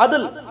பில்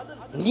அதுல்,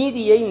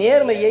 நீதியை,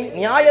 நேர்மையை,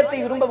 நியாயத்தை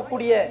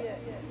விரும்பக்கூடிய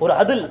ஒரு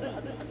அதுல்,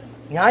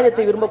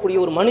 நியாயத்தை விரும்பக்கூடிய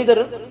ஒரு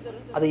மனிதர்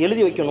அதை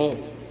எழுதி வைக்கணும்,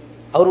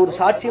 அவர் ஒரு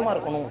சாட்சியமா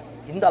இருக்கணும்.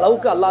 இந்த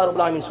அளவுக்கு அல்லாஹ்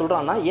ரப்பல் ஆலமீன்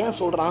சொல்றான்னா ஏன்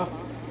சொல்றான்?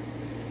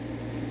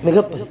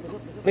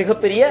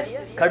 மிகப்பெரிய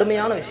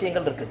கடுமையான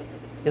விஷயங்கள் இருக்குது.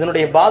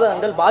 இதனுடைய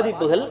பாதகங்கள்,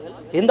 பாதிப்புகள்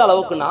எந்த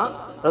அளவுக்குன்னா,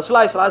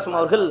 ரசூலுல்லாஹி ஸல்லல்லாஹு அலைஹி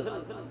வஸல்லம் அவர்கள்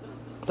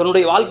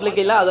தன்னுடைய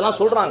வாழ்க்கையில அதெல்லாம்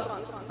சொல்றாங்க.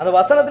 அந்த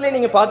வசனத்திலே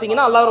நீங்க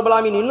பாத்தீங்கன்னா அல்லாஹ் ரப்பல்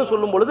ஆலமீன் இன்னும்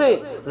சொல்லும் பொழுது,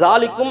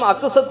 ஸாலிக்கும்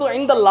அக்ஸத்து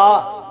இன்தல்லாஹ்,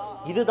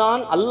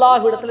 இதுதான்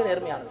அல்லாஹ்விடத்துல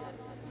நேர்மையானது.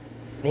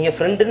 நீங்க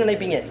ஃப்ரெண்டுன்னு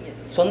நினைப்பீங்க,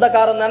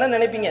 சொந்தக்காரன் தானே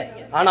நினைப்பீங்க,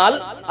 ஆனால்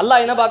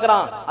அல்லாஹ் என்ன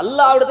பார்க்கறான்?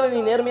 அல்லாஹ்விடத்துல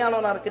நீ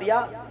நேர்மையானவனா இருக்கிறியா,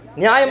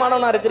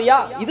 நியாயமானவனா இருக்கிறியா?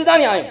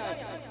 இதுதான் நியாயம்.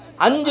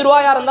 5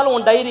 ரூபாயா இருந்தாலும்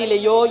உன்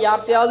டைரியிலேயோ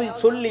யார்கிட்டயாவது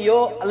சொல்லியோ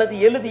அல்லது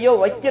எழுதியோ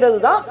வைக்கிறது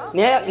தான்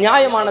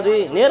நியாயமானது,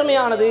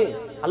 நேர்மையானது.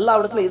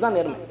 அல்லாஹ்விடத்துல இதுதான்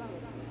நேர்மை.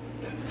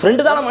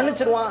 ஃப்ரெண்டு தானே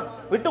மன்னிச்சிருவான்,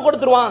 விட்டு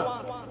கொடுத்துருவான்,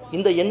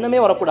 இந்த எண்ணமே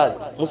வரக்கூடாது.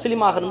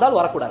 முஸ்லிமாக இருந்தால்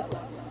வரக்கூடாது,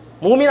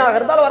 மூமினாக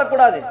இருந்தால்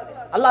வரக்கூடாது.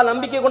 அல்லாஹ்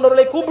நம்பிக்கை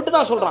கொண்டவர்களை கூப்பிட்டு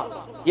தான் சொல்றான்,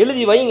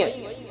 எழுதி வைங்க.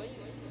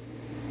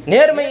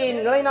 நேர்மையை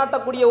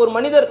நிலைநாட்டக்கூடிய ஒரு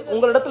மனிதர்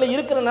உங்களிடத்துல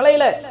இருக்கிற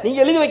நிலையில நீங்க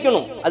எழுதி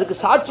வைக்கணும், அதுக்கு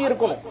சாட்சி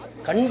இருக்கணும்,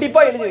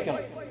 கண்டிப்பா எழுதி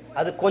வைக்கணும்.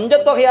 அது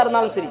கொஞ்சம் தொகையா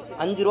இருந்தாலும் சரி,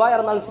 5 ரூபாயா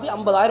இருந்தாலும் சரி,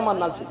 50,000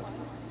 இருந்தாலும் சரி,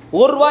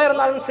 1 ரூபாய்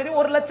இருந்தாலும் சரி,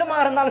 1 லட்சமா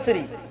இருந்தாலும்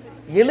சரி,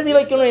 எழுதி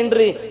வைக்கணும்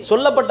என்று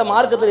சொல்லப்பட்ட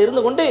மார்க்கத்தில்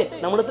இருந்து கொண்டு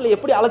நம்மிடத்துல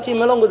எப்படி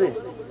அலட்சியம் மேலோங்குது.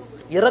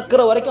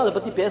 இறக்குற வரைக்கும் அதை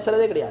பத்தி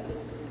பேசுறதே கிடையாது.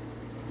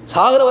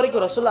 சாகிற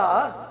வரைக்கும் ரசூலா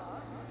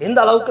எந்த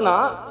அளவுக்குன்னா,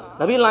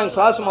 நபிகள் நாயகம்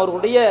ஸல்லல்லாஹு அலைஹி வஸல்லம்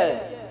அவர்களுடைய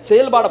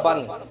செயல்பாடை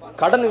பாருங்க.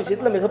 கடன்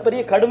விஷயத்துல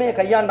மிகப்பெரிய கடுமையை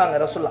கையாண்டாங்க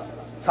ரசூலா.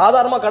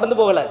 சாதாரணமா கடந்து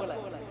போகல.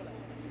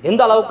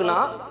 எந்த அளவுக்குன்னா,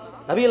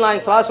 நபிகள்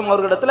நாயகம் ஸல்லல்லாஹு அலைஹி வஸல்லம்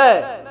அவர்களிடத்துல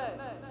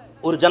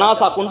ஒரு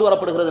ஜனாசா கொண்டு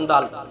வரப்படுகிறது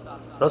என்றால்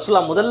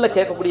ரசூலா முதல்ல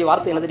கேட்கக்கூடிய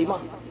வார்த்தை என்ன தெரியுமா?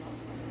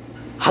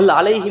 ஹல்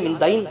அலைஹி மின்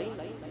தைன்,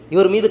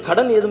 இவர் மீது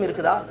கடன் ஏதும்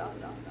இருக்குதா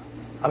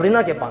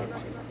அப்படின்னா கேட்பாங்க.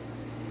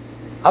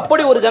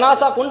 அப்படி ஒரு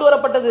ஜனாசா கொண்டு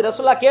வரப்பட்டது.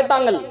 ரசூலா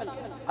கேட்டாங்க,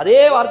 அதே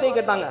வார்த்தையை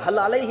கேட்டாங்க,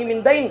 ஹல் அலைஹி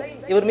மின் தைன்,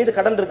 இவர் மீது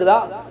கடன் இருக்குதா?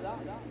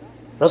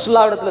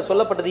 ரசூலா இடத்துல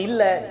சொல்லப்பட்டது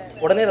இல்ல.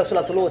 உடனே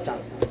ரசூலா தொழு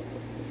வச்சாங்க.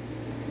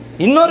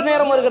 இன்னொரு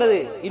நேரம் வருகிறது,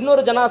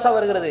 இன்னொரு ஜனாசா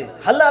வருகிறது,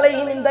 ஹல்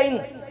அலைஹி மின் தைன்,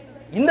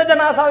 இந்த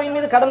ஜனாசாவின்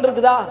மீது கடன்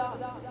இருக்குதா?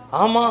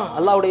 ஆமா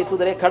அல்லாஹ்வுடைய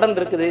தூதரே கடன்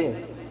இருக்குது.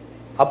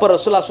 அப்ப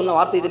ரசூலா சொன்ன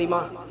வார்த்தை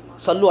தெரியுமா?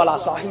 சல்லு அலா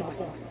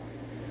சாஹிபிக்கும்,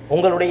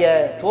 உங்களுடைய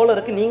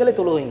தோழருக்கு நீங்களே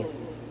தொழுவீங்க.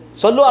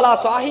 சல்லு அலா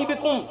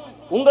சாஹிபிக்கும்,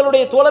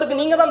 உங்களுடைய தோழருக்கு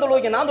நீங்க தான்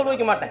தொழுவீங்க, நான்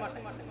தொழுவிக்க மாட்டேன்.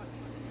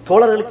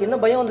 தோழர்களுக்கு என்ன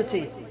பயம்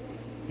வந்துச்சு?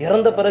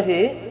 இறந்த பிறகு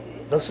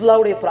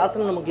ரசூலுல்லாஹ்வுடைய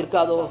பிரார்த்தனை நமக்கு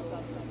இருக்காதோ,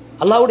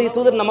 அல்லாஹ்வுடைய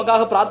தூதர்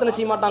நமக்காக பிரார்த்தனை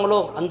செய்ய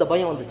மாட்டாங்களோ, அந்த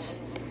பயம் வந்துச்சு,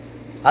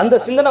 அந்த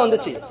சிந்தனை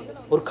வந்துச்சு.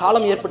 ஒரு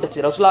காலம் ஏற்பட்டுச்சு.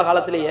 ரசூலுல்லாஹ்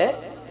காலத்திலேயே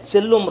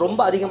செல்வம் ரொம்ப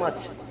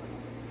அதிகமாச்சு.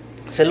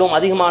 செல்வம்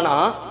அதிகமானா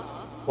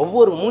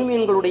ஒவ்வொரு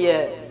மூமின்களுடைய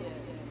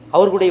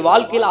அவர்களுடைய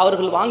வாழ்க்கையில்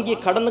அவர்கள் வாங்கிய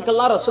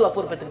கடனுக்கெல்லாம் ரசூலா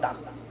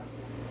பொறுப்பேற்றுக்கிட்டாங்க.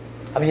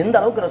 அப்ப எந்த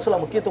அளவுக்கு ரசூலா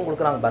முக்கியத்துவம்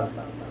கொடுக்குறாங்க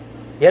பாருங்க.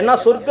 ஏன்னா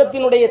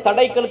சொர்க்கத்தினுடைய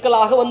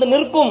தடைக்கற்களாக வந்து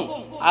நிற்கும்,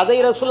 அதை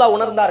ரசூலா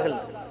உணர்ந்தார்கள்.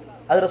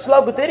 அது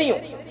ரசூலாவுக்கு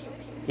தெரியும்.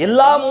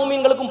 எல்லா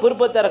மூமின்களுக்கும்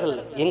பொறுப்பேற்றார்கள்.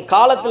 என்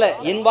காலத்துல,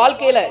 என்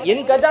வாழ்க்கையில,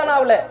 என்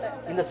கஜானாவில்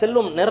இந்த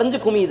செல்வம் நிறைஞ்சு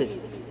குமியுது,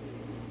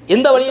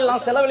 எந்த வழியில்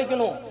நான்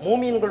செலவழிக்கணும்,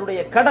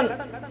 மூமின்களுடைய கடன்,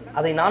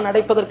 அதை நான்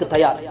அடைப்பதற்கு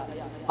தயார்.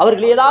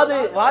 அவர்கள் ஏதாவது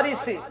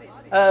வாரிசு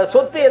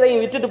சொத்து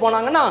எதையும் விட்டுட்டு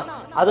போனாங்கன்னா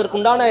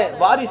அதற்குண்டான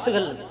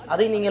வாரிசுகள்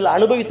அதை நீங்கள்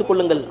அனுபவித்துக்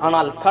கொள்ளுங்கள்,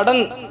 ஆனால்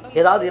கடன்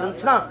ஏதாவது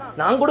இருந்துச்சுன்னா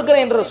நான்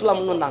கொடுக்கிறேன் என்று ரசூலா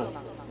முன் வந்தாங்க.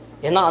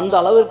 ஏன்னா அந்த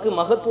அளவிற்கு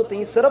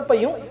மகத்துவத்தையும்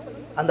சிறப்பையும்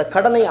அந்த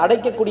கடனை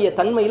அடைக்கக்கூடிய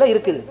தன்மையில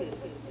இருக்குது.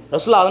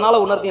 ரசூலா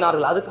அதனால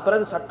உணர்த்தினார்கள். அதுக்கு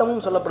பிறகு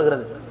சட்டமும்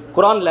சொல்லப்படுகிறது.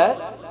 குர்ஆன்ல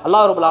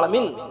அல்லாஹ் ரப்பல்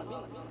ஆலமீன்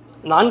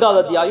 4வது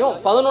அத்தியாயம்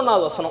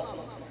 11வது வசனம்,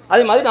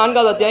 அதே மாதிரி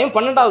 4வது அத்தியாயம்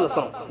 12வது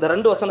வசனம், இந்த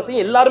 2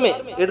 வசனத்தையும் எல்லாருமே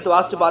எடுத்து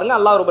வாசிச்சு பாருங்க.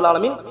 அல்லாஹ் ரப்பல்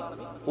ஆலமீன்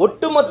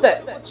ஒட்டுமொத்த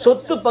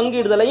சொத்து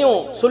பங்கிடுதலையும்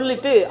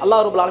சொல்லிட்டு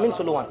அல்லாஹ் ரப்பல் ஆலமீன்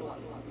சொல்லுவான்,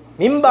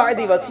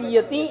 மிம்பாதி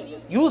வசியத்தி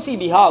யூசி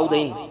பிஹா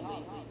உதைன்,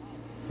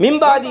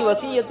 மிம்பாதி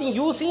வசியத்தி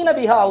யூசீன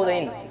பிஹா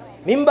உதைன்,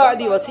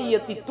 மிம்பாதி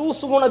வசியத்தி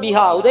தூசுகுன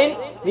பிஹா உதைன்,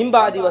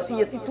 மிம்பாதி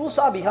வசியத்தி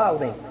தூசா பிஹா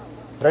உதைன்.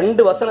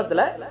 2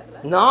 வசனத்துல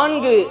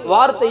 4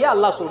 வார்த்தையை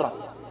அல்லாஹ் சொல்றான்.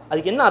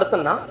 அதுக்கு என்ன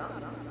அர்த்தம்னா,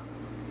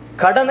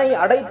 கடனை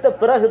அடைத்த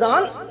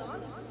பிறகுதான்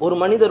ஒரு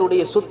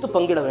மனிதருடைய சொத்து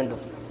பங்கிட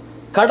வேண்டும்.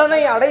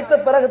 கடனை அடைத்த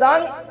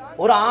பிறகுதான்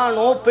ஒரு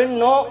ஆணோ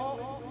பெண்ணோ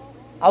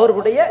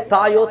அவர்களுடைய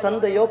தாயோ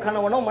தந்தையோ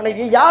கணவனோ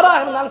மனைவியோ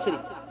யாராக இருந்தாலும் சரி,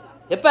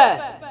 எப்ப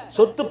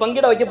சொத்து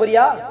பங்கிட வைக்க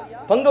போறியா,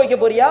 பங்கு வைக்க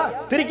போறியா,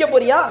 பிரிக்க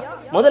போறியா,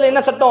 முதல்ல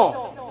என்ன சட்டம்?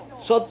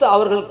 சொத்து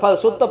அவர்கள்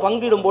சொத்தை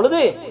பங்கிடும் பொழுது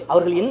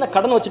அவர்கள் என்ன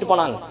கடன் வச்சுட்டு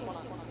போனாங்க,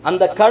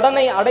 அந்த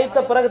கடனை அடைத்த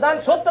பிறகுதான்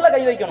சொத்துல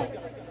கை வைக்கணும்.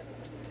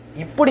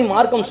 இப்படி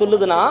மார்க்கம்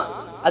சொல்லுதுன்னா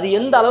அது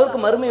எந்த அளவுக்கு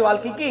மறுமை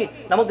வாழ்க்கைக்கு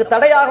நமக்கு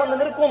தடையாக வந்து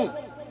நிற்கும்,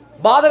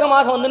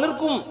 பாதகமாக வந்து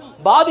நிற்கும்,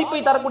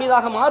 பாதிப்பை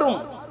தரக்கூடியதாக மாறும்.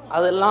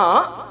 அதெல்லாம்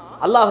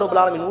அல்லாஹ் ரப்பல்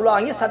ஆலமீன்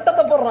உள்வாங்கி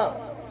சட்டத்தை போடுறான்.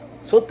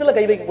 சொத்துல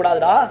கை வைக்க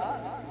கூடாதுடா,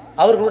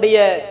 அவர்களுடைய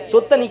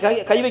சொத்தை நீ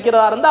கை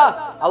வைக்கிறதா இருந்தா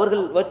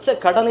அவர்கள் வச்ச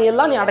கடனை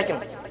எல்லாம் நீ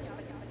அடைக்கணும்,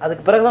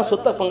 அதுக்கு பிறகுதான்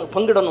சொத்தை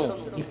பங்கிடணும்.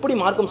 இப்படி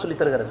மார்க்கம் சொல்லி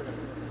தருகிறது.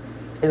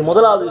 இது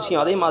முதலாவது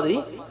விஷயம். அதே மாதிரி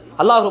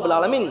அல்லாஹ் ரப்பல்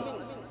ஆலமீன்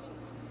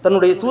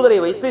தன்னுடைய தூதரை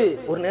வைத்து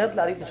ஒரு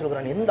நேரத்தில் அறிவித்து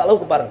சொல்கிறான். எந்த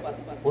அளவுக்கு பாருங்க,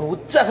 ஒரு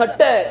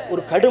உச்சகட்ட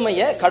ஒரு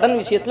கடுமையை கடன்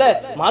விஷயத்துல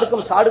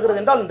மார்க்கம்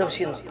சாடுகிறது என்றால் இந்த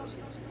விஷயம் தான்.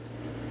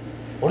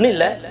 ஒன்றும்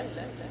இல்லை,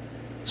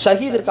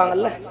 ஷஹீத்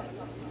இருக்காங்கல்ல,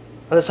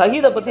 அந்த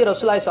ஷஹீதை பத்தி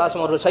ரசூலுல்லாஹி ஸல்லல்லாஹு அலைஹி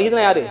வஸல்லம் அவர்கள்,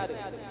 ஷஹீத்னா யாரு?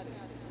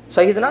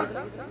 ஷஹீத்னா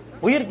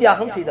உயிர்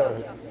தியாகம்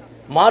செய்தவர்கள்,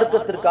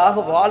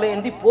 மார்க்கத்திற்காக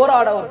வாளேந்தி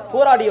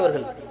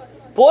போராடியவர்கள்,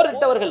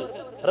 போரிட்டவர்கள்,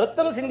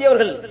 ரத்தம்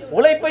சிந்தியவர்கள்,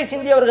 உழைப்பை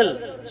சிந்தியவர்கள்,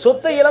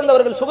 சொத்தை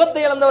இழந்தவர்கள்,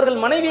 சுகத்தை இழந்தவர்கள்,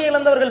 மனைவியை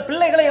இழந்தவர்கள்,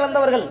 பிள்ளைகளை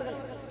இழந்தவர்கள்,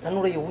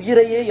 தன்னுடைய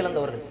உயிரையே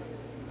இழந்தவர்கள்.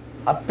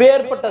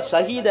 அப்பேற்பட்ட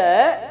ஷஹீத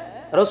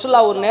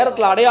ரசூலுல்லாஹ் ஒரு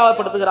நேரத்தில்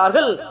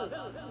அடையாளப்படுத்துகிறார்கள்.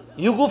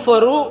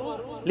 யுகுஃபரு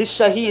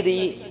லிஷஹீதி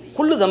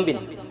குல்லு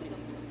தம்பின்,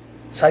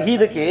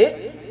 ஷஹீதுக்கு,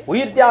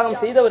 உயிர் தியாகம்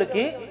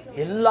செய்தவருக்கு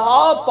எல்லா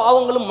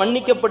பாவங்களும்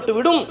மன்னிக்கப்பட்டு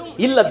விடும்,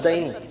 இல்ல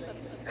தைன்,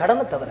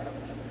 கடனை தவிர.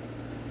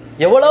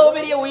 எவ்வளவு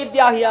பெரிய உயிர்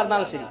தியாகியா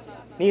இருந்தாலும் சரி,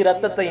 நீ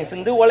ரத்தத்தையும்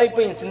சிந்து,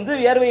 உழைப்பையும் சிந்து,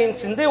 வியர்வையும்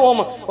சிந்து,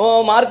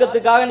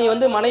 மார்க்கத்துக்காக நீ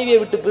வந்து மனைவியை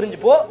விட்டு பிரிஞ்சு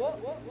போ,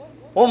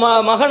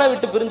 மகனை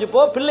விட்டு பிரிஞ்சு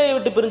போ, பிள்ளையை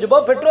விட்டு பிரிஞ்சு போ,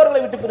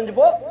 பெற்றோர்களை விட்டு பிரிஞ்சு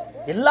போ,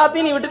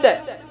 எல்லாத்தையும் நீ விட்டுட்ட,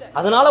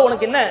 அதனால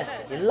உனக்கு என்ன,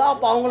 எல்லா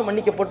பாவங்களும்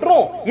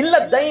மன்னிக்கப்பட்டுரும், இல்ல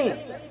தைன்,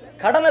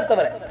 கடனை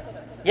தவிர.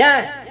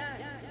 ஏன்?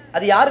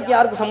 அது யாருக்கு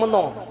யாருக்கு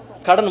சம்பந்தம்?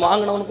 கடன்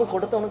வாங்கினவனுக்கும்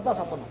கொடுத்தவனுக்கு தான்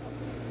சம்பந்தம்.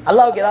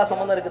 அல்லாவுக்கு ஏதாவது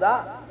சம்பந்தம் இருக்குதா?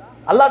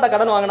 அல்லாட்ட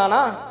கடன்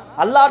வாங்கினானா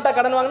அல்லாஹ்ட்ட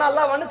கடன் வாங்கினா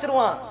அல்லாஹ்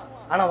மன்னிச்சிருவான்.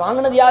 ஆனா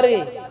வாங்கினது யாரு?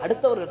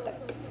 அடுத்தவர்கிட்ட.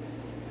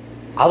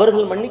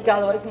 அவர்கள்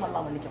மன்னிக்காத வரைக்கும்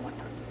அல்லாஹ் மன்னிக்க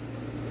மாட்டான்.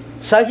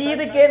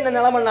 ஷஹீதுக்கே இந்த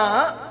நிலைமைன்னா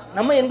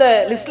நம்ம எந்த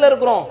லிஸ்ட்ல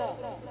இருக்கிறோம்,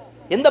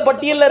 எந்த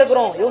பட்டியல்ல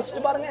இருக்கிறோம்?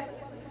 யோசிச்சு பாருங்க.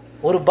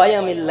 ஒரு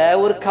பயம் இல்லை,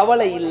 ஒரு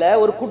கவலை இல்லை,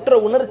 ஒரு குற்ற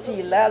உணர்ச்சி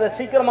இல்லை. அதை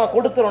சீக்கிரமா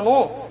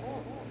கொடுத்துடணும்.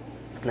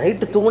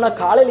 நைட்டு தூங்கினா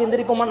காலையில்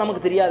எந்திரிப்போமா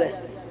நமக்கு தெரியாத.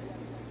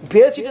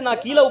 பேசிட்டு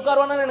நான் கீழே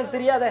உட்காருவானு எனக்கு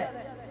தெரியாத.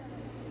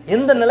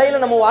 எந்த நிலையில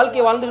நம்ம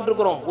வாழ்க்கையை வாழ்ந்துகிட்டு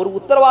இருக்கிறோம்? ஒரு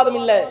உத்தரவாதம்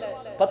இல்லை.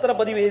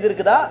 பத்திரப்பதிவு எது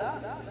இருக்குதா?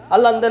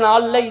 அல்ல அந்த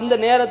நாள்ல இந்த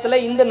நேரத்துல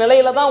இந்த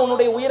நிலையில தான்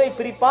உன்னுடைய உயிரை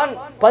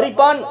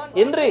பறிப்பான்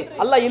என்று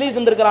அல்லாஹ் எழுதி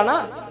தந்திருக்கிறானா?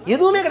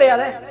 எதுவுமே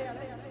கிடையாது.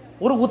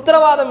 ஒரு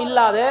உத்தரவாதம்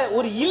இல்லாத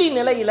ஒரு இழி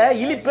நிலையில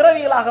இழி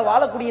பிறவிகளாக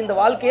வாழக்கூடிய இந்த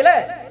வாழ்க்கையில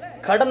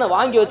கடனை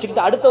வாங்கி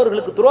வச்சுக்கிட்டு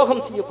அடுத்தவர்களுக்கு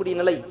துரோகம் செய்யக்கூடிய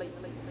நிலை,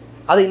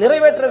 அதை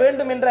நிறைவேற்ற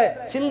வேண்டும் என்ற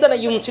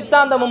சிந்தனையும்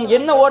சித்தாந்தமும்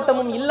எண்ண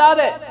ஓட்டமும்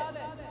இல்லாத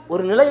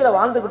ஒரு நிலையில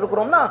வாழ்ந்துகிட்டு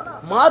இருக்கிறோம்னா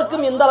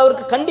மார்க்கம் எந்த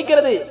அளவிற்கு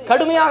கண்டிக்கிறது,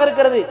 கடுமையாக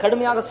இருக்கிறது,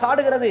 கடுமையாக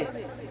சாடுகிறது.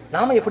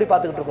 நாம எப்படி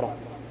பார்த்துக்கிட்டு இருக்கிறோம்?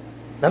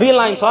 நபிகள்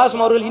நாயகம் ஸல்லல்லாஹு அலைஹி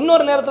வஸல்லம் அவர்கள்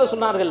இன்னொரு நேரத்தில்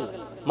சொன்னார்கள்,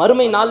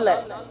 மறுமை நாள்ல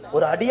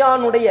ஒரு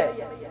அடியானுடைய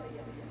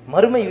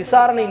மறுமை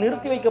விசாரணை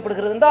நிறுத்தி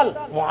வைக்கப்படுகிறது என்றால்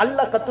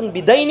முஅல்லகத்துன்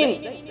பிதைனின்,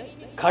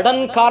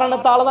 கடன்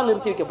காரணத்தால தான்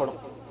நிறுத்தி வைக்கப்படும்.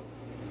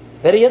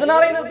 வேற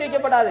எதனாலே நிறுத்தி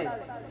வைக்கப்படாது.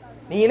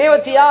 நீ இணை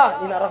வச்சியா,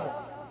 நீ நரகம்.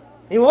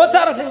 நீ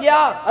உபச்சாரம் செஞ்சியா,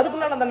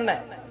 அதுக்குள்ள தண்டனை.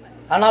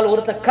 ஆனால்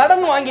ஒருத்த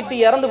கடன் வாங்கிட்டு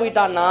இறந்து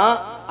போயிட்டான்னா,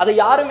 அதை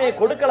யாருமே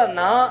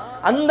கொடுக்கலன்னா,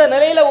 அந்த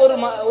நிலையில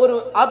ஒரு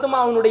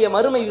ஆத்மாவினுடைய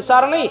மறுமை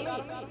விசாரணை,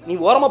 நீ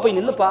ஓரமா போய்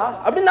நில்லுப்பா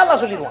அப்படின்னு நல்லா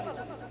சொல்லிடுவான்.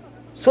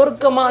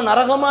 சொர்க்கமா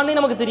நரகமானே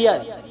நமக்கு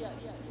தெரியாது.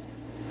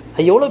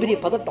 எவ்வளவு பெரிய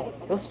பதட்டம்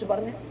யோசிச்சு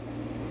பாருங்க.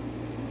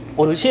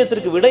 ஒரு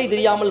விஷயத்திற்கு விடை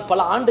தெரியாமல்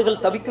பல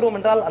ஆண்டுகள் தவிக்கிறோம்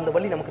என்றால் அந்த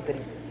வழி நமக்கு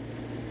தெரியும்.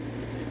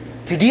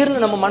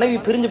 திடீர்னு நம்ம மனைவி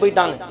பிரிஞ்சு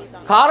போயிட்டாங்க,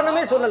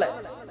 காரணமே சொல்லல.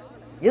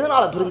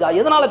 எதனால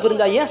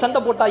பிரிஞ்சா, ஏன் சண்டை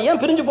போட்டா,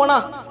 ஏன் பிரிஞ்சு போனா?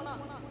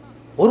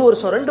 1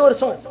 வருஷம் 2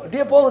 வருஷம்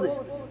இப்படியே போகுது.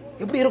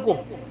 எப்படி இருக்கும்?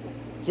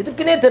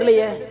 எதுக்குன்னே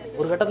தெரியலையே.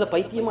 ஒரு கட்டத்துல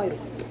பைத்தியமா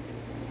இருக்கும்.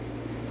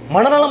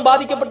 மனநலம்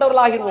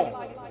பாதிக்கப்பட்டவர்கள் ஆகிருவோம்.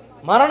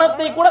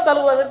 மரணத்தை கூட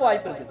தழுவுவதற்கு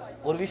வாய்ப்பு இருக்கு.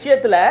 ஒரு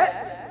விஷயத்துல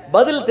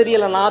பதில்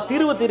தெரியலனா,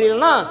 தீர்வு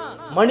தெரியலனா,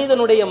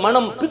 மனிதனுடைய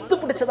மனம் பித்து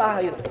பிடிச்சதாக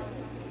இருக்கும்.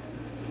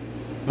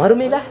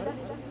 மறுமையில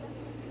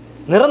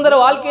நிரந்தர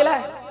வாழ்க்கையில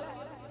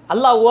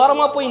அல்லாஹ்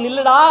ஓரமா போய்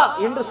நில்லுடா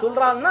என்று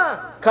சொல்றான்னா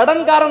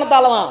கடன்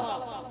காரணத்தாலதான்.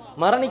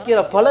 மரணிக்கிற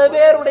பல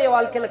பேருடைய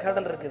வாழ்க்கையில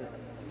கடன் இருக்குது,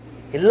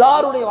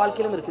 எல்லாருடைய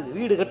வாழ்க்கையிலும் இருக்குது.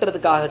 வீடு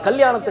கட்டுறதுக்காக,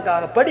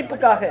 கல்யாணத்துக்காக,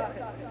 படிப்புக்காக,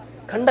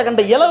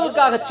 கண்ட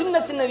இலவுக்காக,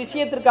 சின்ன சின்ன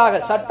விஷயத்திற்காக,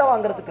 சட்டை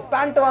வாங்குறதுக்கு,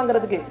 பேண்ட்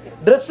வாங்குறதுக்கு,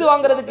 ட்ரெஸ்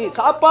வாங்குறதுக்கு,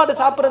 சாப்பாடு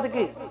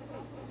சாப்பிட்றதுக்கு,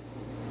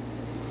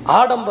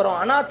 ஆடம்பரம்,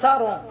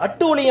 அனாச்சாரம்,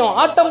 அட்டூழியம்,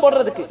 ஆட்டம்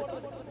போடுறதுக்கு,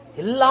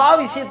 எல்லா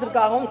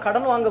விஷயத்திற்காகவும்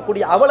கடன்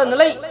வாங்கக்கூடிய அவல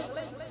நிலை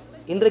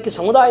இன்றைக்கு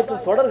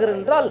சமுதாயத்தில் தொடர்கிறது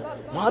என்றால்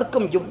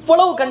மார்க்கம்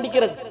எவ்வளவு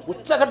கண்டிக்கிறது.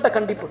 உச்சகட்ட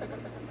கண்டிப்பு.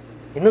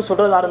 இன்னும்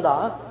சொல்றதா இருந்தா,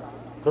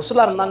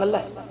 ரசூலுல்லாஹ் இருந்தாங்கல்ல,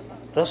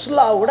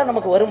 ரசூலுல்லாஹ்வோட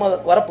நமக்கு வறுமை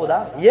வரப்போதா,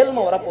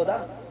 ஏழ்மை வரப்போதா,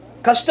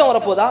 கஷ்டம்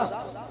வரப்போதா?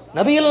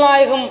 நபிகள்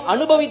நாயகம்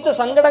அனுபவித்த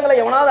சங்கடங்களை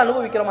எவனாவது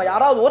அனுபவிக்கிறோமா?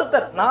 யாராவது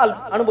ஒருத்தர்? நான்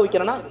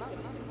அனுபவிக்கிறேன்னா?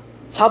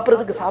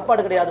 சாப்பிட்றதுக்கு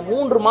சாப்பாடு கிடையாது.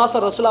 3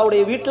 மாசம்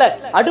ரசூலுல்லாஹ்வுடைய வீட்டுல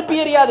அடுப்பு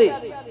எரியாது.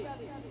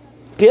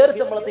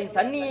 பேரிச்சம்பழத்தையும்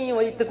தண்ணியையும்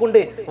வைத்துக்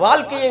கொண்டு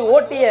வாழ்க்கையை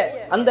ஓட்டிய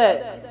அந்த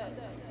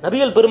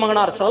நபிகள்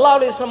பெருமகனார் ஸல்லல்லாஹு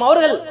அலைஹி வஸல்லம்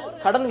அவர்கள்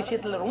கடன்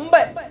விஷயத்துல ரொம்ப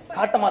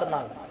காட்டமா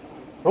இருந்தாங்க,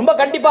 ரொம்ப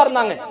கண்டிப்பா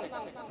இருந்தாங்க.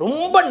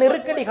 ரொம்ப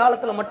நெருக்கடி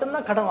காலத்துல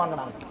மட்டும்தான் கடன்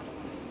வாங்கினாங்க.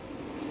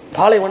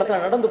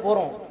 பாலைவனத்துல நடந்து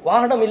போறோம்,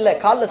 வாகனம் இல்லை,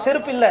 காலில்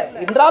செருப்பு இல்லை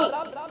என்றால்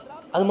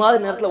அது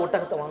மாதிரி நேரத்தில்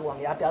ஒட்டகத்தை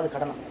வாங்குவாங்க. யார்ட்டையாவது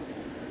கடனா?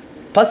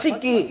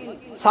 பசிக்கு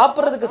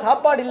சாப்பிட்றதுக்கு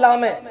சாப்பாடு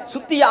இல்லாம,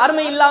 சுத்தி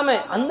யாருமே இல்லாம,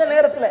 அந்த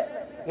நேரத்துல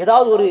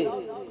ஏதாவது ஒரு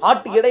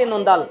ஆட்டு இடையன்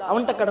வந்தால்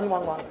அவன்கிட்ட கடன்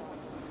வாங்குவாங்க.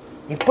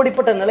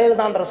 இப்படிப்பட்ட நிலையில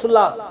தான்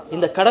ரசூலுல்லாஹ்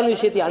இந்த கடன்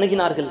விஷயத்தை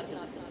அணுகினார்கள்.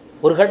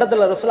 ஒரு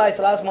கட்டத்தில் ரசூலுல்லாஹி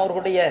ஸல்லல்லாஹு அலைஹி வஸல்லம்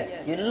அவர்களுடைய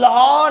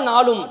எல்லா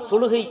நாளும்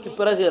தொழுகைக்கு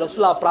பிறகு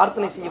ரசூலுல்லாஹ்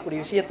பிரார்த்தனை செய்யக்கூடிய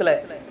விஷயத்துல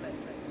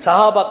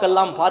சஹாபாக்கள்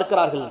எல்லாம்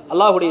பார்க்கிறார்கள்.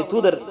 அல்லாஹ்வுடைய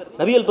தூதர்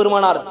நபிகள்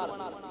பெருமானார்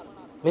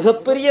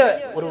மிகப்பெரிய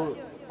ஒரு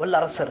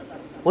வல்லரசர்,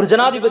 ஒரு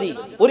ஜனாதிபதி,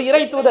 ஒரு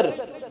இறை தூதர்,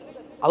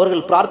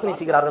 அவர்கள் பிரார்த்தனை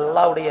செய்கிறார்கள்.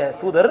 அல்லாஹ்வுடைய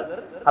தூதர்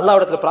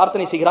அல்லாஹ்விடத்தில்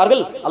பிரார்த்தனை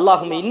செய்கிறார்கள்,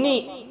 அல்லாஹும்ம இன்னி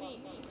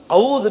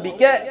அஊது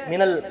பிக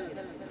மினல்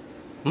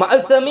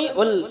மஅஸமி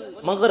வல்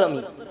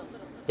மக்ரமி.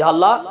 யா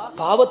அல்லாஹ்,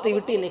 பாவத்தை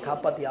விட்டு என்னை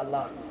காப்பாத்து யா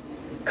அல்லாஹ்,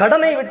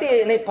 கடனை விட்டு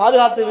என்னை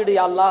பாதுகாத்து விடு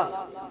யா அல்லாஹ்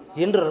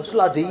என்று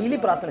ரசூலுல்லாஹ் டெய்லி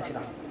பிரார்த்தனை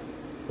செய்றாங்க.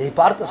 இதை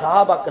பார்த்த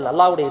சஹாபாக்கள்,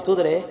 அல்லாஹ்வுடைய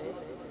தூதரே,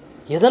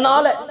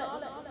 எதனால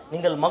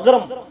நீங்கள்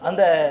மக்ரம்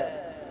அந்த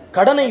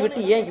கடனை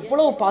விட்டு ஏன்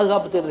இவ்வளவு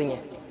பாதுகாப்பு தேடுறீங்க?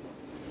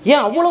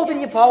 ஏன் அவ்வளவு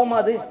பெரிய பாவமா?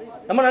 அது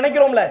நம்ம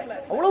நினைக்கிறோம்ல,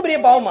 அவ்வளவு பெரிய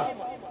பாவமா?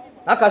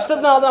 நான்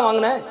கஷ்டத்தினால தான்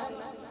வாங்கினேன்,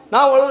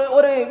 நான்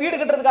ஒரு வீடு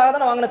கட்டுறதுக்காக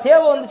தான் வாங்கினேன்,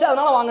 தேவை வந்துச்சு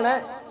அதனால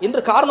வாங்கினேன்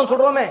என்று காரணம்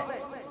சொல்றோமே.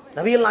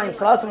 நபிகள் நாயகம்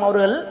ஸல்லல்லாஹு அலைஹி வஸல்லம்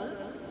அவர்கள்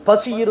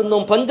பசி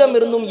இருந்தும், பஞ்சம்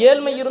இருந்தும்,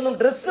 ஏழ்மை இருந்தும்,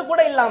 ட்ரெஸ்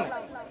கூட இல்லாம,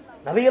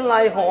 நபிகள்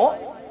நாயகம்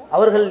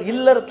அவர்கள்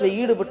இல்லறத்தில்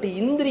ஈடுபட்டு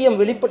இந்திரியம்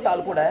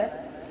வெளிப்பட்டால் கூட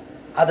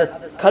அதை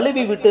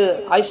கழுவி விட்டு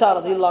ஆயிஷா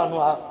ரலியல்லாஹு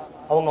அன்ஹா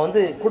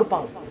அவங்க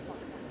கொடுப்பாங்க.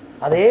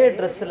 அதே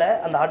ட்ரெஸ்ல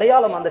அந்த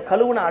அடையாளம், அந்த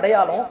கழுவுன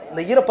அடையாளம்,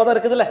 அந்த ஈரப்பதம்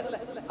இருக்குதுல்ல,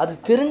 அது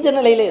தெரிஞ்ச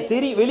நிலையிலே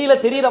வெளியில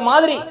தெரிகிற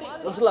மாதிரி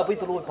ரசூலுல்லாஹ்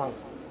போய் தொழு வைப்பாங்க.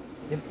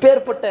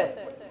 எப்பேற்பட்ட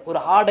ஒரு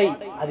ஆடை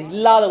அது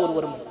இல்லாத ஒரு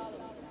வறுமை.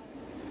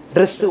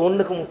 ட்ரெஸ்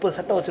ஒன்றுக்கு 30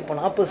 சட்டை வச்சிருப்போம்,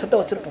 40 சட்டை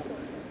வச்சிருப்போம்,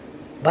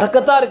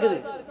 பரக்கத்தா இருக்குது.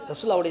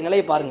 ரசூலுல்லாஹ்வுடைய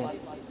நிலையை பாருங்க.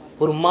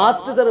 ஒரு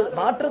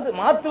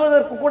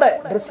மாற்றுவதற்கு கூட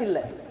ட்ரெஸ்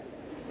இல்லை,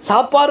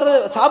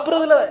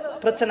 சாப்பிட்றதுல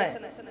பிரச்சனை,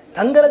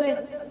 தங்குறது,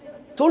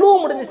 தொழுவ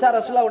முடிஞ்சுச்சா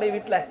ரசூலுல்லாஹ்வுடைய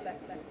வீட்டுல?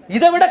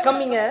 இதை விட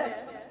கம்மிங்க.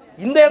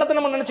 இந்த இடத்த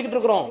நம்ம நினைச்சுக்கிட்டு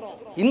இருக்கிறோம்,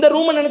 இந்த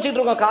ரூமை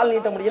நினைச்சுக்கிட்டு இருக்கோம், கால்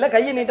நீட்ட முடியல,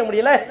 கையை நீட்ட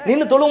முடியல,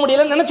 நின்று தொழுவ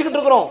முடியல நினைச்சுக்கிட்டு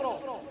இருக்கிறோம்.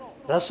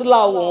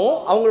 ரசூலுல்லாஹ்வும்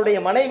அவங்களுடைய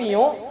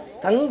மனைவியும்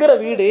தங்குற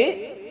வீடு.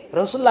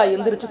 ரசூலுல்லாஹ்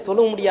எந்திரிச்சு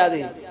தொழுவ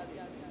முடியாது.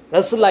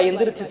 ரசூலுல்லாஹ்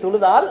எந்திரிச்சு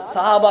தொழுதால்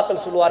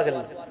சஹாபாக்கள் சொல்வார்கள்,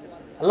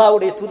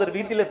 அல்லாஹ்வுடைய தூதர்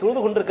வீட்டிலே தொழுது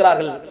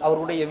கொண்டிருக்கிறார்கள்.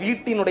 அவருடைய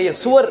வீட்டினுடைய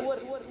சுவர்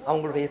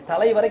அவங்களுடைய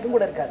தலை வரைக்கும்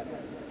கூட இருக்காது.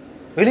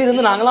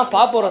 வெளியிருந்து நாங்களாம்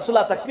பார்ப்போம்,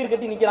 ரசூலுல்லாஹ் தக்பீர்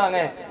கட்டி நிற்கிறாங்க,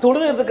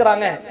 தொழுது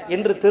இருக்கிறாங்க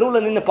என்று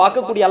தெருவில் நின்று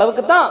பார்க்கக்கூடிய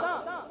அளவுக்கு தான்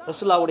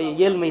ரசூலுல்லாஹ்வுடைய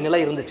ஏழ்மை நிலை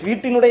இருந்துச்சு,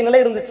 வீட்டினுடைய நிலை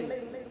இருந்துச்சு.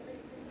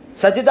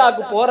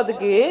 சஜிதாக்கு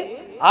போறதுக்கு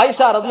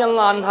ஆயிஷா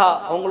ரலியல்லாஹு அன்ஹா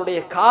அவங்களுடைய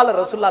கால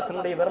ரசூலுல்லாஹ்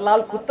தன்னுடைய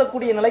விரலால்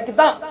குத்தக்கூடிய நிலைக்கு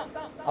தான்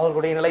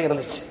அவர்களுடைய நிலை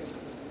இருந்துச்சு.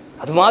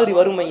 அது மாதிரி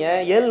வறுமைய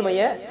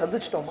ஏழ்மைய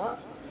சந்திச்சிட்டோமா,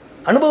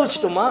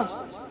 அனுபவிச்சிட்டோமா?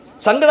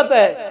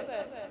 சங்கடத்தை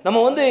நம்ம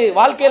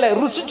வாழ்க்கையில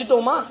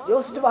ருசிச்சிட்டோமா?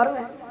 யோசிச்சு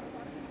பாருங்க.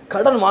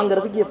 கடன்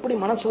வாங்குறதுக்கு எப்படி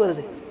மனசு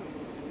வருது?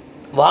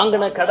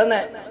 வாங்கின கடனை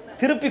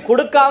திருப்பி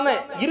கொடுக்காம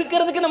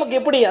இருக்கிறதுக்கு நமக்கு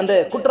எப்படி அந்த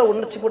குற்ற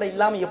உணர்ச்சி கூட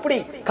இல்லாம எப்படி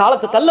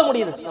காலத்தை தள்ள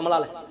முடியுது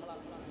நம்மளால?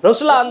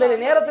 ரசூலுல்லாஹ் அந்த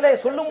நேரத்தில்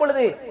சொல்லும்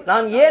பொழுது,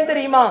 நான் ஏன்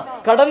தெரியுமா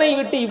கடனை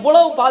விட்டு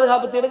இவ்வளவு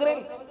பாதுகாப்பு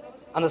தேடுகிறேன்?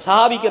 அந்த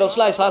சஹாபிக்கு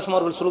ரசூலுல்லாஹி ஸல்லல்லாஹு அலைஹி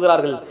அவர்கள்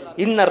சொல்கிறார்கள்,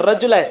 இன்ன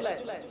ரஜுல,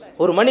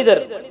 ஒரு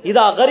மனிதர்,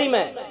 இதா கரிம,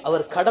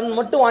 அவர் கடன்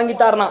மட்டும்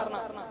வாங்கிட்டார்னா,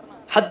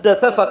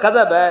 ஹத்தஸ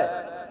ஃபகதப,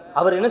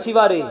 அவர் என்ன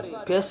செய்வாரு?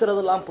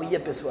 பேசுறதெல்லாம் பொய்ய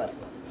பேசுவார்.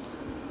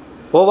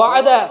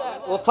 வஅத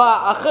வஃபா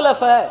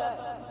அக்லஃப,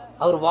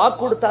 அவர் வாக்கு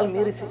கொடுத்தால்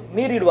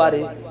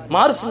மீறிடுவாரு,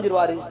 மாறு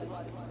செஞ்சிருவாரு.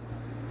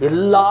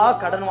 எல்லா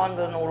கடன்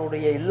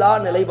வாங்குறவங்களுடைய எல்லா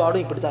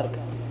நிலைப்பாடும் இப்படித்தான்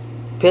இருக்கு.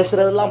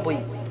 பேசுறதெல்லாம் பொய்.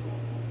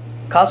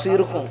 காசு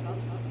இருக்கும்,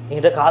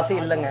 என்கிட்ட காசே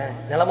இல்லைங்க,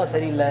 நிலைமை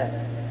சரியில்லை,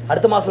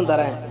 அடுத்த மாசம்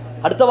தரேன்,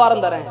 அடுத்த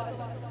வாரம் தரேன்,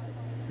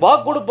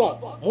 வாக்கு கொடுப்போம்,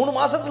 3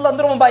 மாசத்துல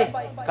தந்துருவோம் பாய்,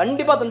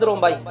 கண்டிப்பா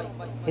தந்துருவோம் பாய்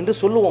என்று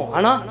சொல்லுவோம்.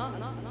 ஆனா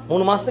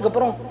 3 மாசத்துக்கு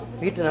அப்புறம்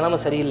வீட்டு நிலைமை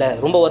சரியில்லை,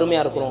 ரொம்ப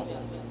வறுமையா இருக்கிறோம்,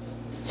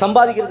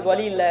 சம்பாதிக்கிறதுக்கு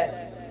வழி இல்லை,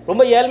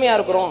 ரொம்ப ஏழ்மையா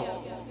இருக்கிறோம்,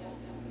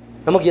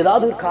 நமக்கு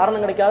ஏதாவது ஒரு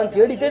காரணம் கிடைக்காதுன்னு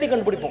தேடி தேடி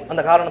கண்டுபிடிப்போம்.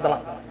 அந்த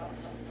காரணத்தெல்லாம்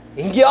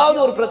எங்கேயாவது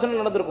ஒரு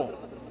பிரச்சனை நடந்திருக்கும்.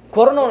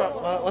 கொரோனா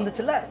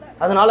வந்துச்சுல்ல,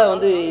 அதனால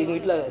எங்க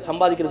வீட்டுல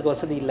சம்பாதிக்கிறதுக்கு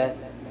வசதி இல்லை,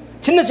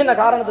 சின்ன சின்ன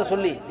காரணத்தை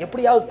சொல்லி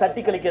எப்படியாவது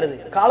தட்டி கழிக்கிறது,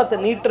 காலத்தை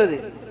நீட்டுறது.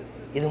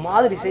 இது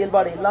மாதிரி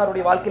செயல்பாடு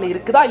எல்லாருடைய வாழ்க்கையில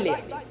இருக்குதா இல்லையா?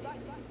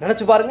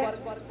 நினைச்சு பாருங்க.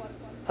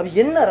 அப்ப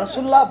என்ன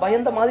ரசூலுல்லாஹ்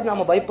பயந்த மாதிரி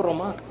நாம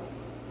பயப்படுறோமா?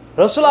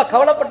 ரசூலுல்லாஹ்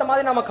கவலைப்பட்ட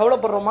மாதிரி நாம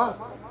கவலைப்படுறோமா?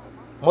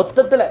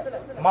 மொத்தத்துல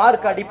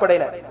மார்க்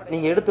அடிப்படையில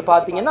நீங்க எடுத்து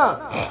பார்த்தீங்கன்னா,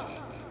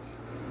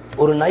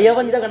 ஒரு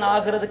நயவஞ்சகன்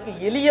ஆகிறதுக்கு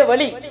எளிய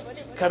வழி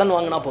கடன்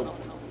வாங்கினா போதும்.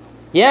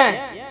 ஏன்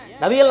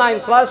நபிகள்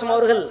நாயகம் ஸல்லல்லாஹு அலைஹி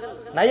அவர்கள்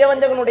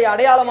நயவஞ்சகனுடைய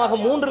அடையாளமாக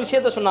 3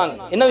 விஷயத்தை சொன்னாங்க.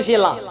 என்ன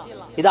விஷயம்லாம்?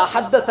 இதா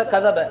ஹத்தஸ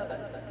கதப,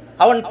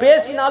 அவன்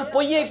பேசினால்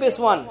பொய்யை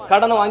பேசுவான்.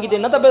 கடனை வாங்கிட்டு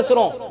என்னத்த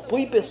பேசுறோம்?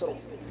 பொய் பேசுறோம்,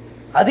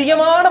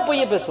 அதிகமான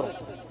பொய்யை பேசுறோம்.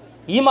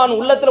 ஈமான்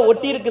உள்ளத்துல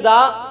ஒட்டி இருக்குதா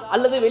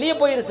அல்லது வெளியே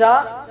போயிருச்சா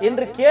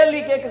என்று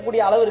கேள்வி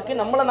கேட்கக்கூடிய அளவிற்கு,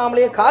 நம்மளை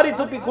நாமளே காரி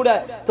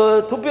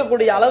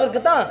துப்பிக்கூடிய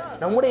அளவிற்கு தான்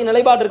நம்முடைய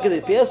நிலைப்பாடு இருக்குது.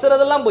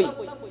 பேசுறதெல்லாம் பொய்.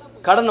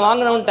 கடன்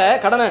வாங்கினவன்ட்ட,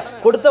 கடனை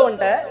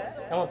கொடுத்தவன்ட்ட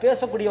நம்ம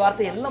பேசக்கூடிய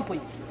வார்த்தை எல்லாம்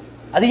பொய்,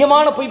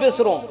 அதிகமான பொய்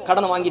பேசுறோம்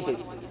கடனை வாங்கிட்டு.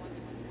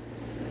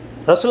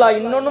 ரசூலுல்லாஹ்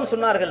இன்னொன்னும்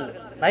சொன்னார்கள்,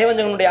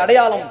 நயவஞ்சகனுடைய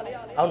அடையாளம்,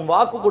 அவன்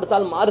வாக்கு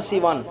கொடுத்தால் மாறு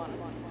செய்வான்.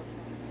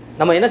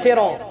 நம்ம என்ன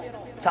செய்யறோம்?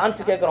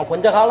 சான்ஸ் கேட்கிறோம்,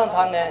 கொஞ்ச காலம்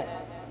தாங்க,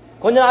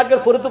 கொஞ்ச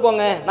நாட்கள்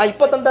பொறுத்துக்கோங்க, நான்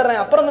இப்ப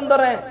தந்துடுறேன், அப்புறம்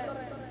தந்துடுறேன்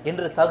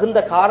என்று தகுந்த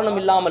காரணம்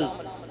இல்லாமல்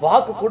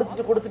வாக்கு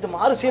கொடுத்துட்டு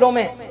மாறு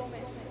செய்றோமே.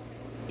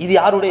 இது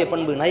யாருடைய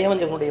பண்பு?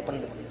 நயவஞ்சகனுடைய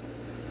பண்பு.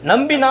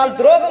 நம்பினால்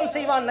துரோகம்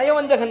செய்வான்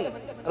நயவஞ்சகன்.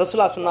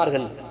 ரசூலுல்லாஹ்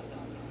சொன்னார்கள்,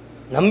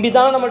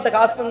 நம்பிதான் நம்மள்ட்ட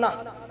காசு தந்தா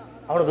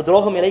அவனுக்கு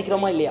துரோகம்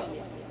இழைக்கிறோமா இல்லையா?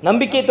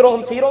 நம்பிக்கை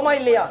துரோகம் செய்யறோமா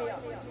இல்லையா?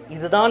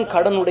 இதுதான்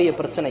கடனுடைய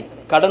பிரச்சனை,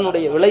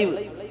 கடனுடைய விளைவு.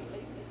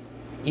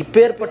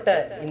 இப்பேற்பட்ட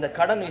இந்த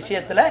கடன்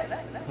விஷயத்துல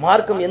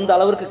மார்க்கம் எந்த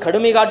அளவிற்கு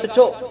கடுமை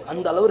காட்டுச்சோ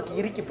அந்த அளவிற்கு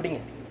இறுக்கி பிடிங்க.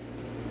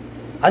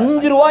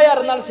 5 ரூபாயா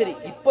இருந்தாலும் சரி,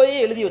 இப்பவே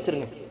எழுதி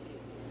வச்சிருங்க.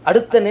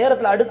 அடுத்த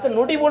நேரத்துல, அடுத்த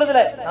நொடி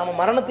பொழுதுல நாம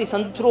மரணத்தை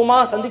சந்திச்சிருவோமா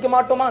சந்திக்க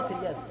மாட்டோமா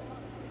தெரியாது.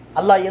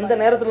 அல்லாஹ் எந்த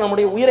நேரத்தில்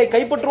நம்முடைய உயிரை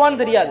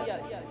கைப்பற்றுவான்னு தெரியாது.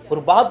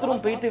 ஒரு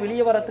பாத்ரூம் போயிட்டு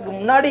வெளியே வரதுக்கு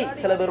முன்னாடி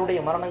சில பேருடைய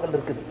மரணங்கள்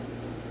இருக்குது.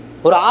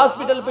 ஒரு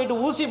ஹாஸ்பிட்டல் போயிட்டு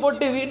ஊசி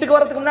போட்டு வீட்டுக்கு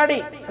வரதுக்கு முன்னாடி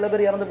சில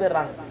பேர் இறந்து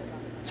போயிடுறாங்க.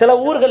 சில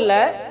ஊர்கள்ல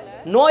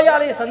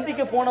நோயாளியை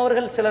சந்திக்க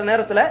போனவர்கள் சில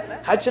நேரத்தில்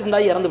ஆக்சிடென்ட்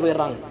ஆகி இறந்து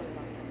போயிடுறாங்க.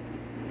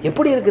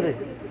 எப்படி இருக்குது?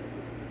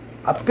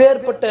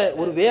 அப்பேற்பட்ட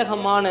ஒரு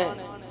வேகமான,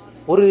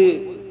 ஒரு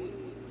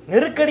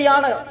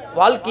நெருக்கடியான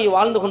வாழ்க்கையை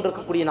வாழ்ந்து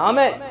கொண்டிருக்கக்கூடிய நாம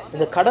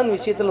இந்த கடன்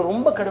விஷயத்துல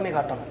ரொம்ப கடுமை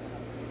காட்டணும்.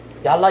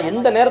 யா அல்லாஹ்,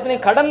 எந்த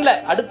நேரத்திலையும் கடன்ல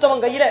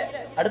அடுத்தவன்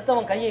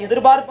கையை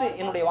எதிர்பார்த்து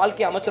என்னுடைய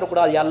வாழ்க்கையை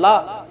அமைச்சிடக்கூடாது யா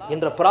அல்லாஹ்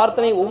என்ற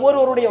பிரார்த்தனை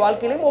ஒவ்வொருவருடைய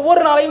வாழ்க்கையிலும்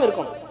ஒவ்வொரு நாளையும்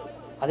இருக்கணும்.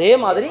 அதே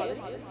மாதிரி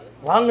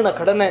வாங்கின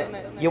கடனை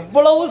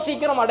எவ்வளவு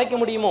சீக்கிரம் அடைக்க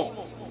முடியுமோ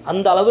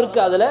அந்த அளவிற்கு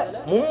அதுல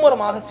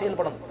மும்முரமாக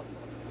செயல்படணும்.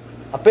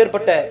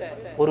 அப்பேற்பட்ட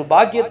ஒரு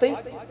பாக்கியத்தை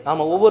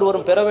நாம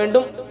ஒவ்வொருவரும் பெற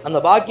வேண்டும். அந்த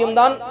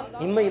பாக்கியம்தான்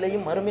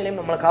இம்மையிலையும் மறுமையிலையும்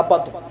நம்மளை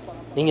காப்பாற்றும்.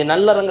 நீங்க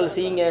நல்லறங்கள்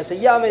செய்யுங்க,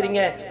 செய்யாம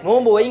இருங்க,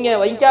 நோன்பு வைங்க,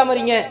 வைக்காம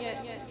இருங்க.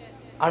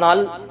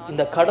 ஆனால்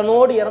இந்த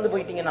கடனோடு இறந்து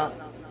போயிட்டீங்கன்னா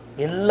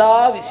எல்லா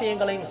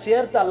விஷயங்களையும்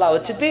சேர்த்து அல்லாஹ்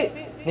வச்சுட்டு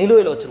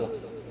நிலுவையில் வச்சிருவோம்.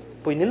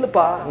 போய்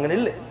நில்லுப்பா, அங்க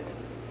நில்லு,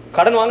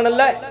 கடன்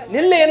வாங்கினல்ல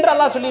நில்லு என்று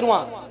அல்லாஹ்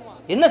சொல்லிடுவான்.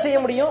 என்ன செய்ய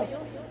முடியும்?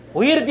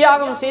 உயிர்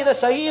தியாகம் செய்த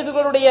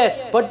ஷஹீதுகளுடைய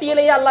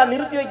பட்டியலையே அல்லாஹ்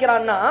நிறுத்தி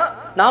வைக்கிறான்னா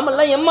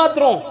நாமெல்லாம்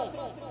ஏமாத்துறோம்.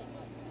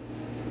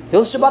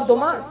 யோசிச்சு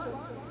பார்த்தோமா?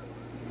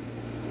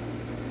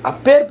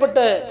 அப்பேற்பட்ட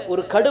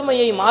ஒரு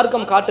கடுமையை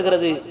மார்க்கம்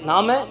காட்டுகிறது.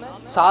 நாம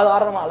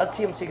சாதாரண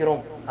அலட்சியம்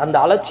செய்கிறோம். அந்த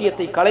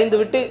அலட்சியத்தை களைந்து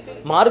விட்டு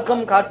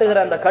மார்க்கம் காட்டுகிற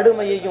அந்த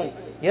கடுமையையும்,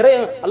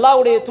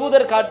 அல்லாஹ்வுடைய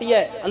தூதர் காட்டிய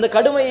அந்த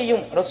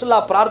கடுமையையும்,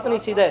 ரசூலுல்லாஹ் பிரார்த்தனை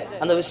செய்த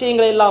அந்த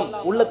விஷயங்களை எல்லாம்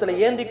உள்ளத்துல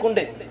ஏந்தி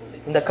கொண்டு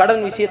இந்த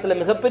கடன் விஷயத்துல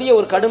மிகப்பெரிய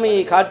ஒரு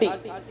கடுமையை காட்டி,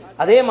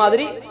 அதே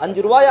மாதிரி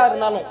 5 ரூபாயா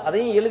இருந்தாலும்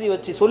அதையும் எழுதி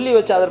வச்சு சொல்லி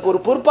வச்சு அதற்கு ஒரு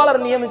பொறுப்பாளர்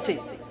நியமிச்சு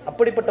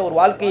அப்படிப்பட்ட ஒரு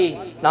வாழ்க்கையை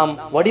நாம்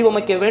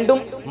வடிவமைக்க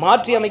வேண்டும்,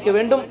 மாற்றி அமைக்க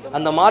வேண்டும்.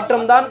 அந்த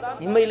மாற்றம் தான்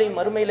இம்மையிலையும்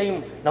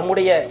மறுமையிலையும்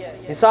நம்முடைய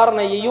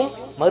விசாரணையையும்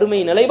மறுமை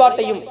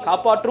நிலைப்பாட்டையும்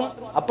காப்பாற்றும்.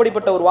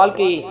 அப்படிப்பட்ட ஒரு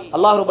வாழ்க்கையை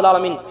அல்லாஹ் ரப்பல்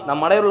ஆலமீன்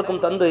நம்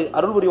அனைவருக்கும் தந்து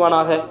அருள்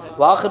புரிவானாக.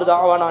 வாஹிர்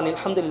தாவானா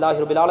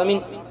அல்ஹம்துலில்லாஹி ரப்பில்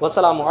ஆலமீன்.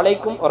 வஸ்ஸலாமு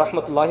அலைக்கும்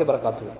வரஹ்மத்துல்லாஹி வபரகாத்துஹு.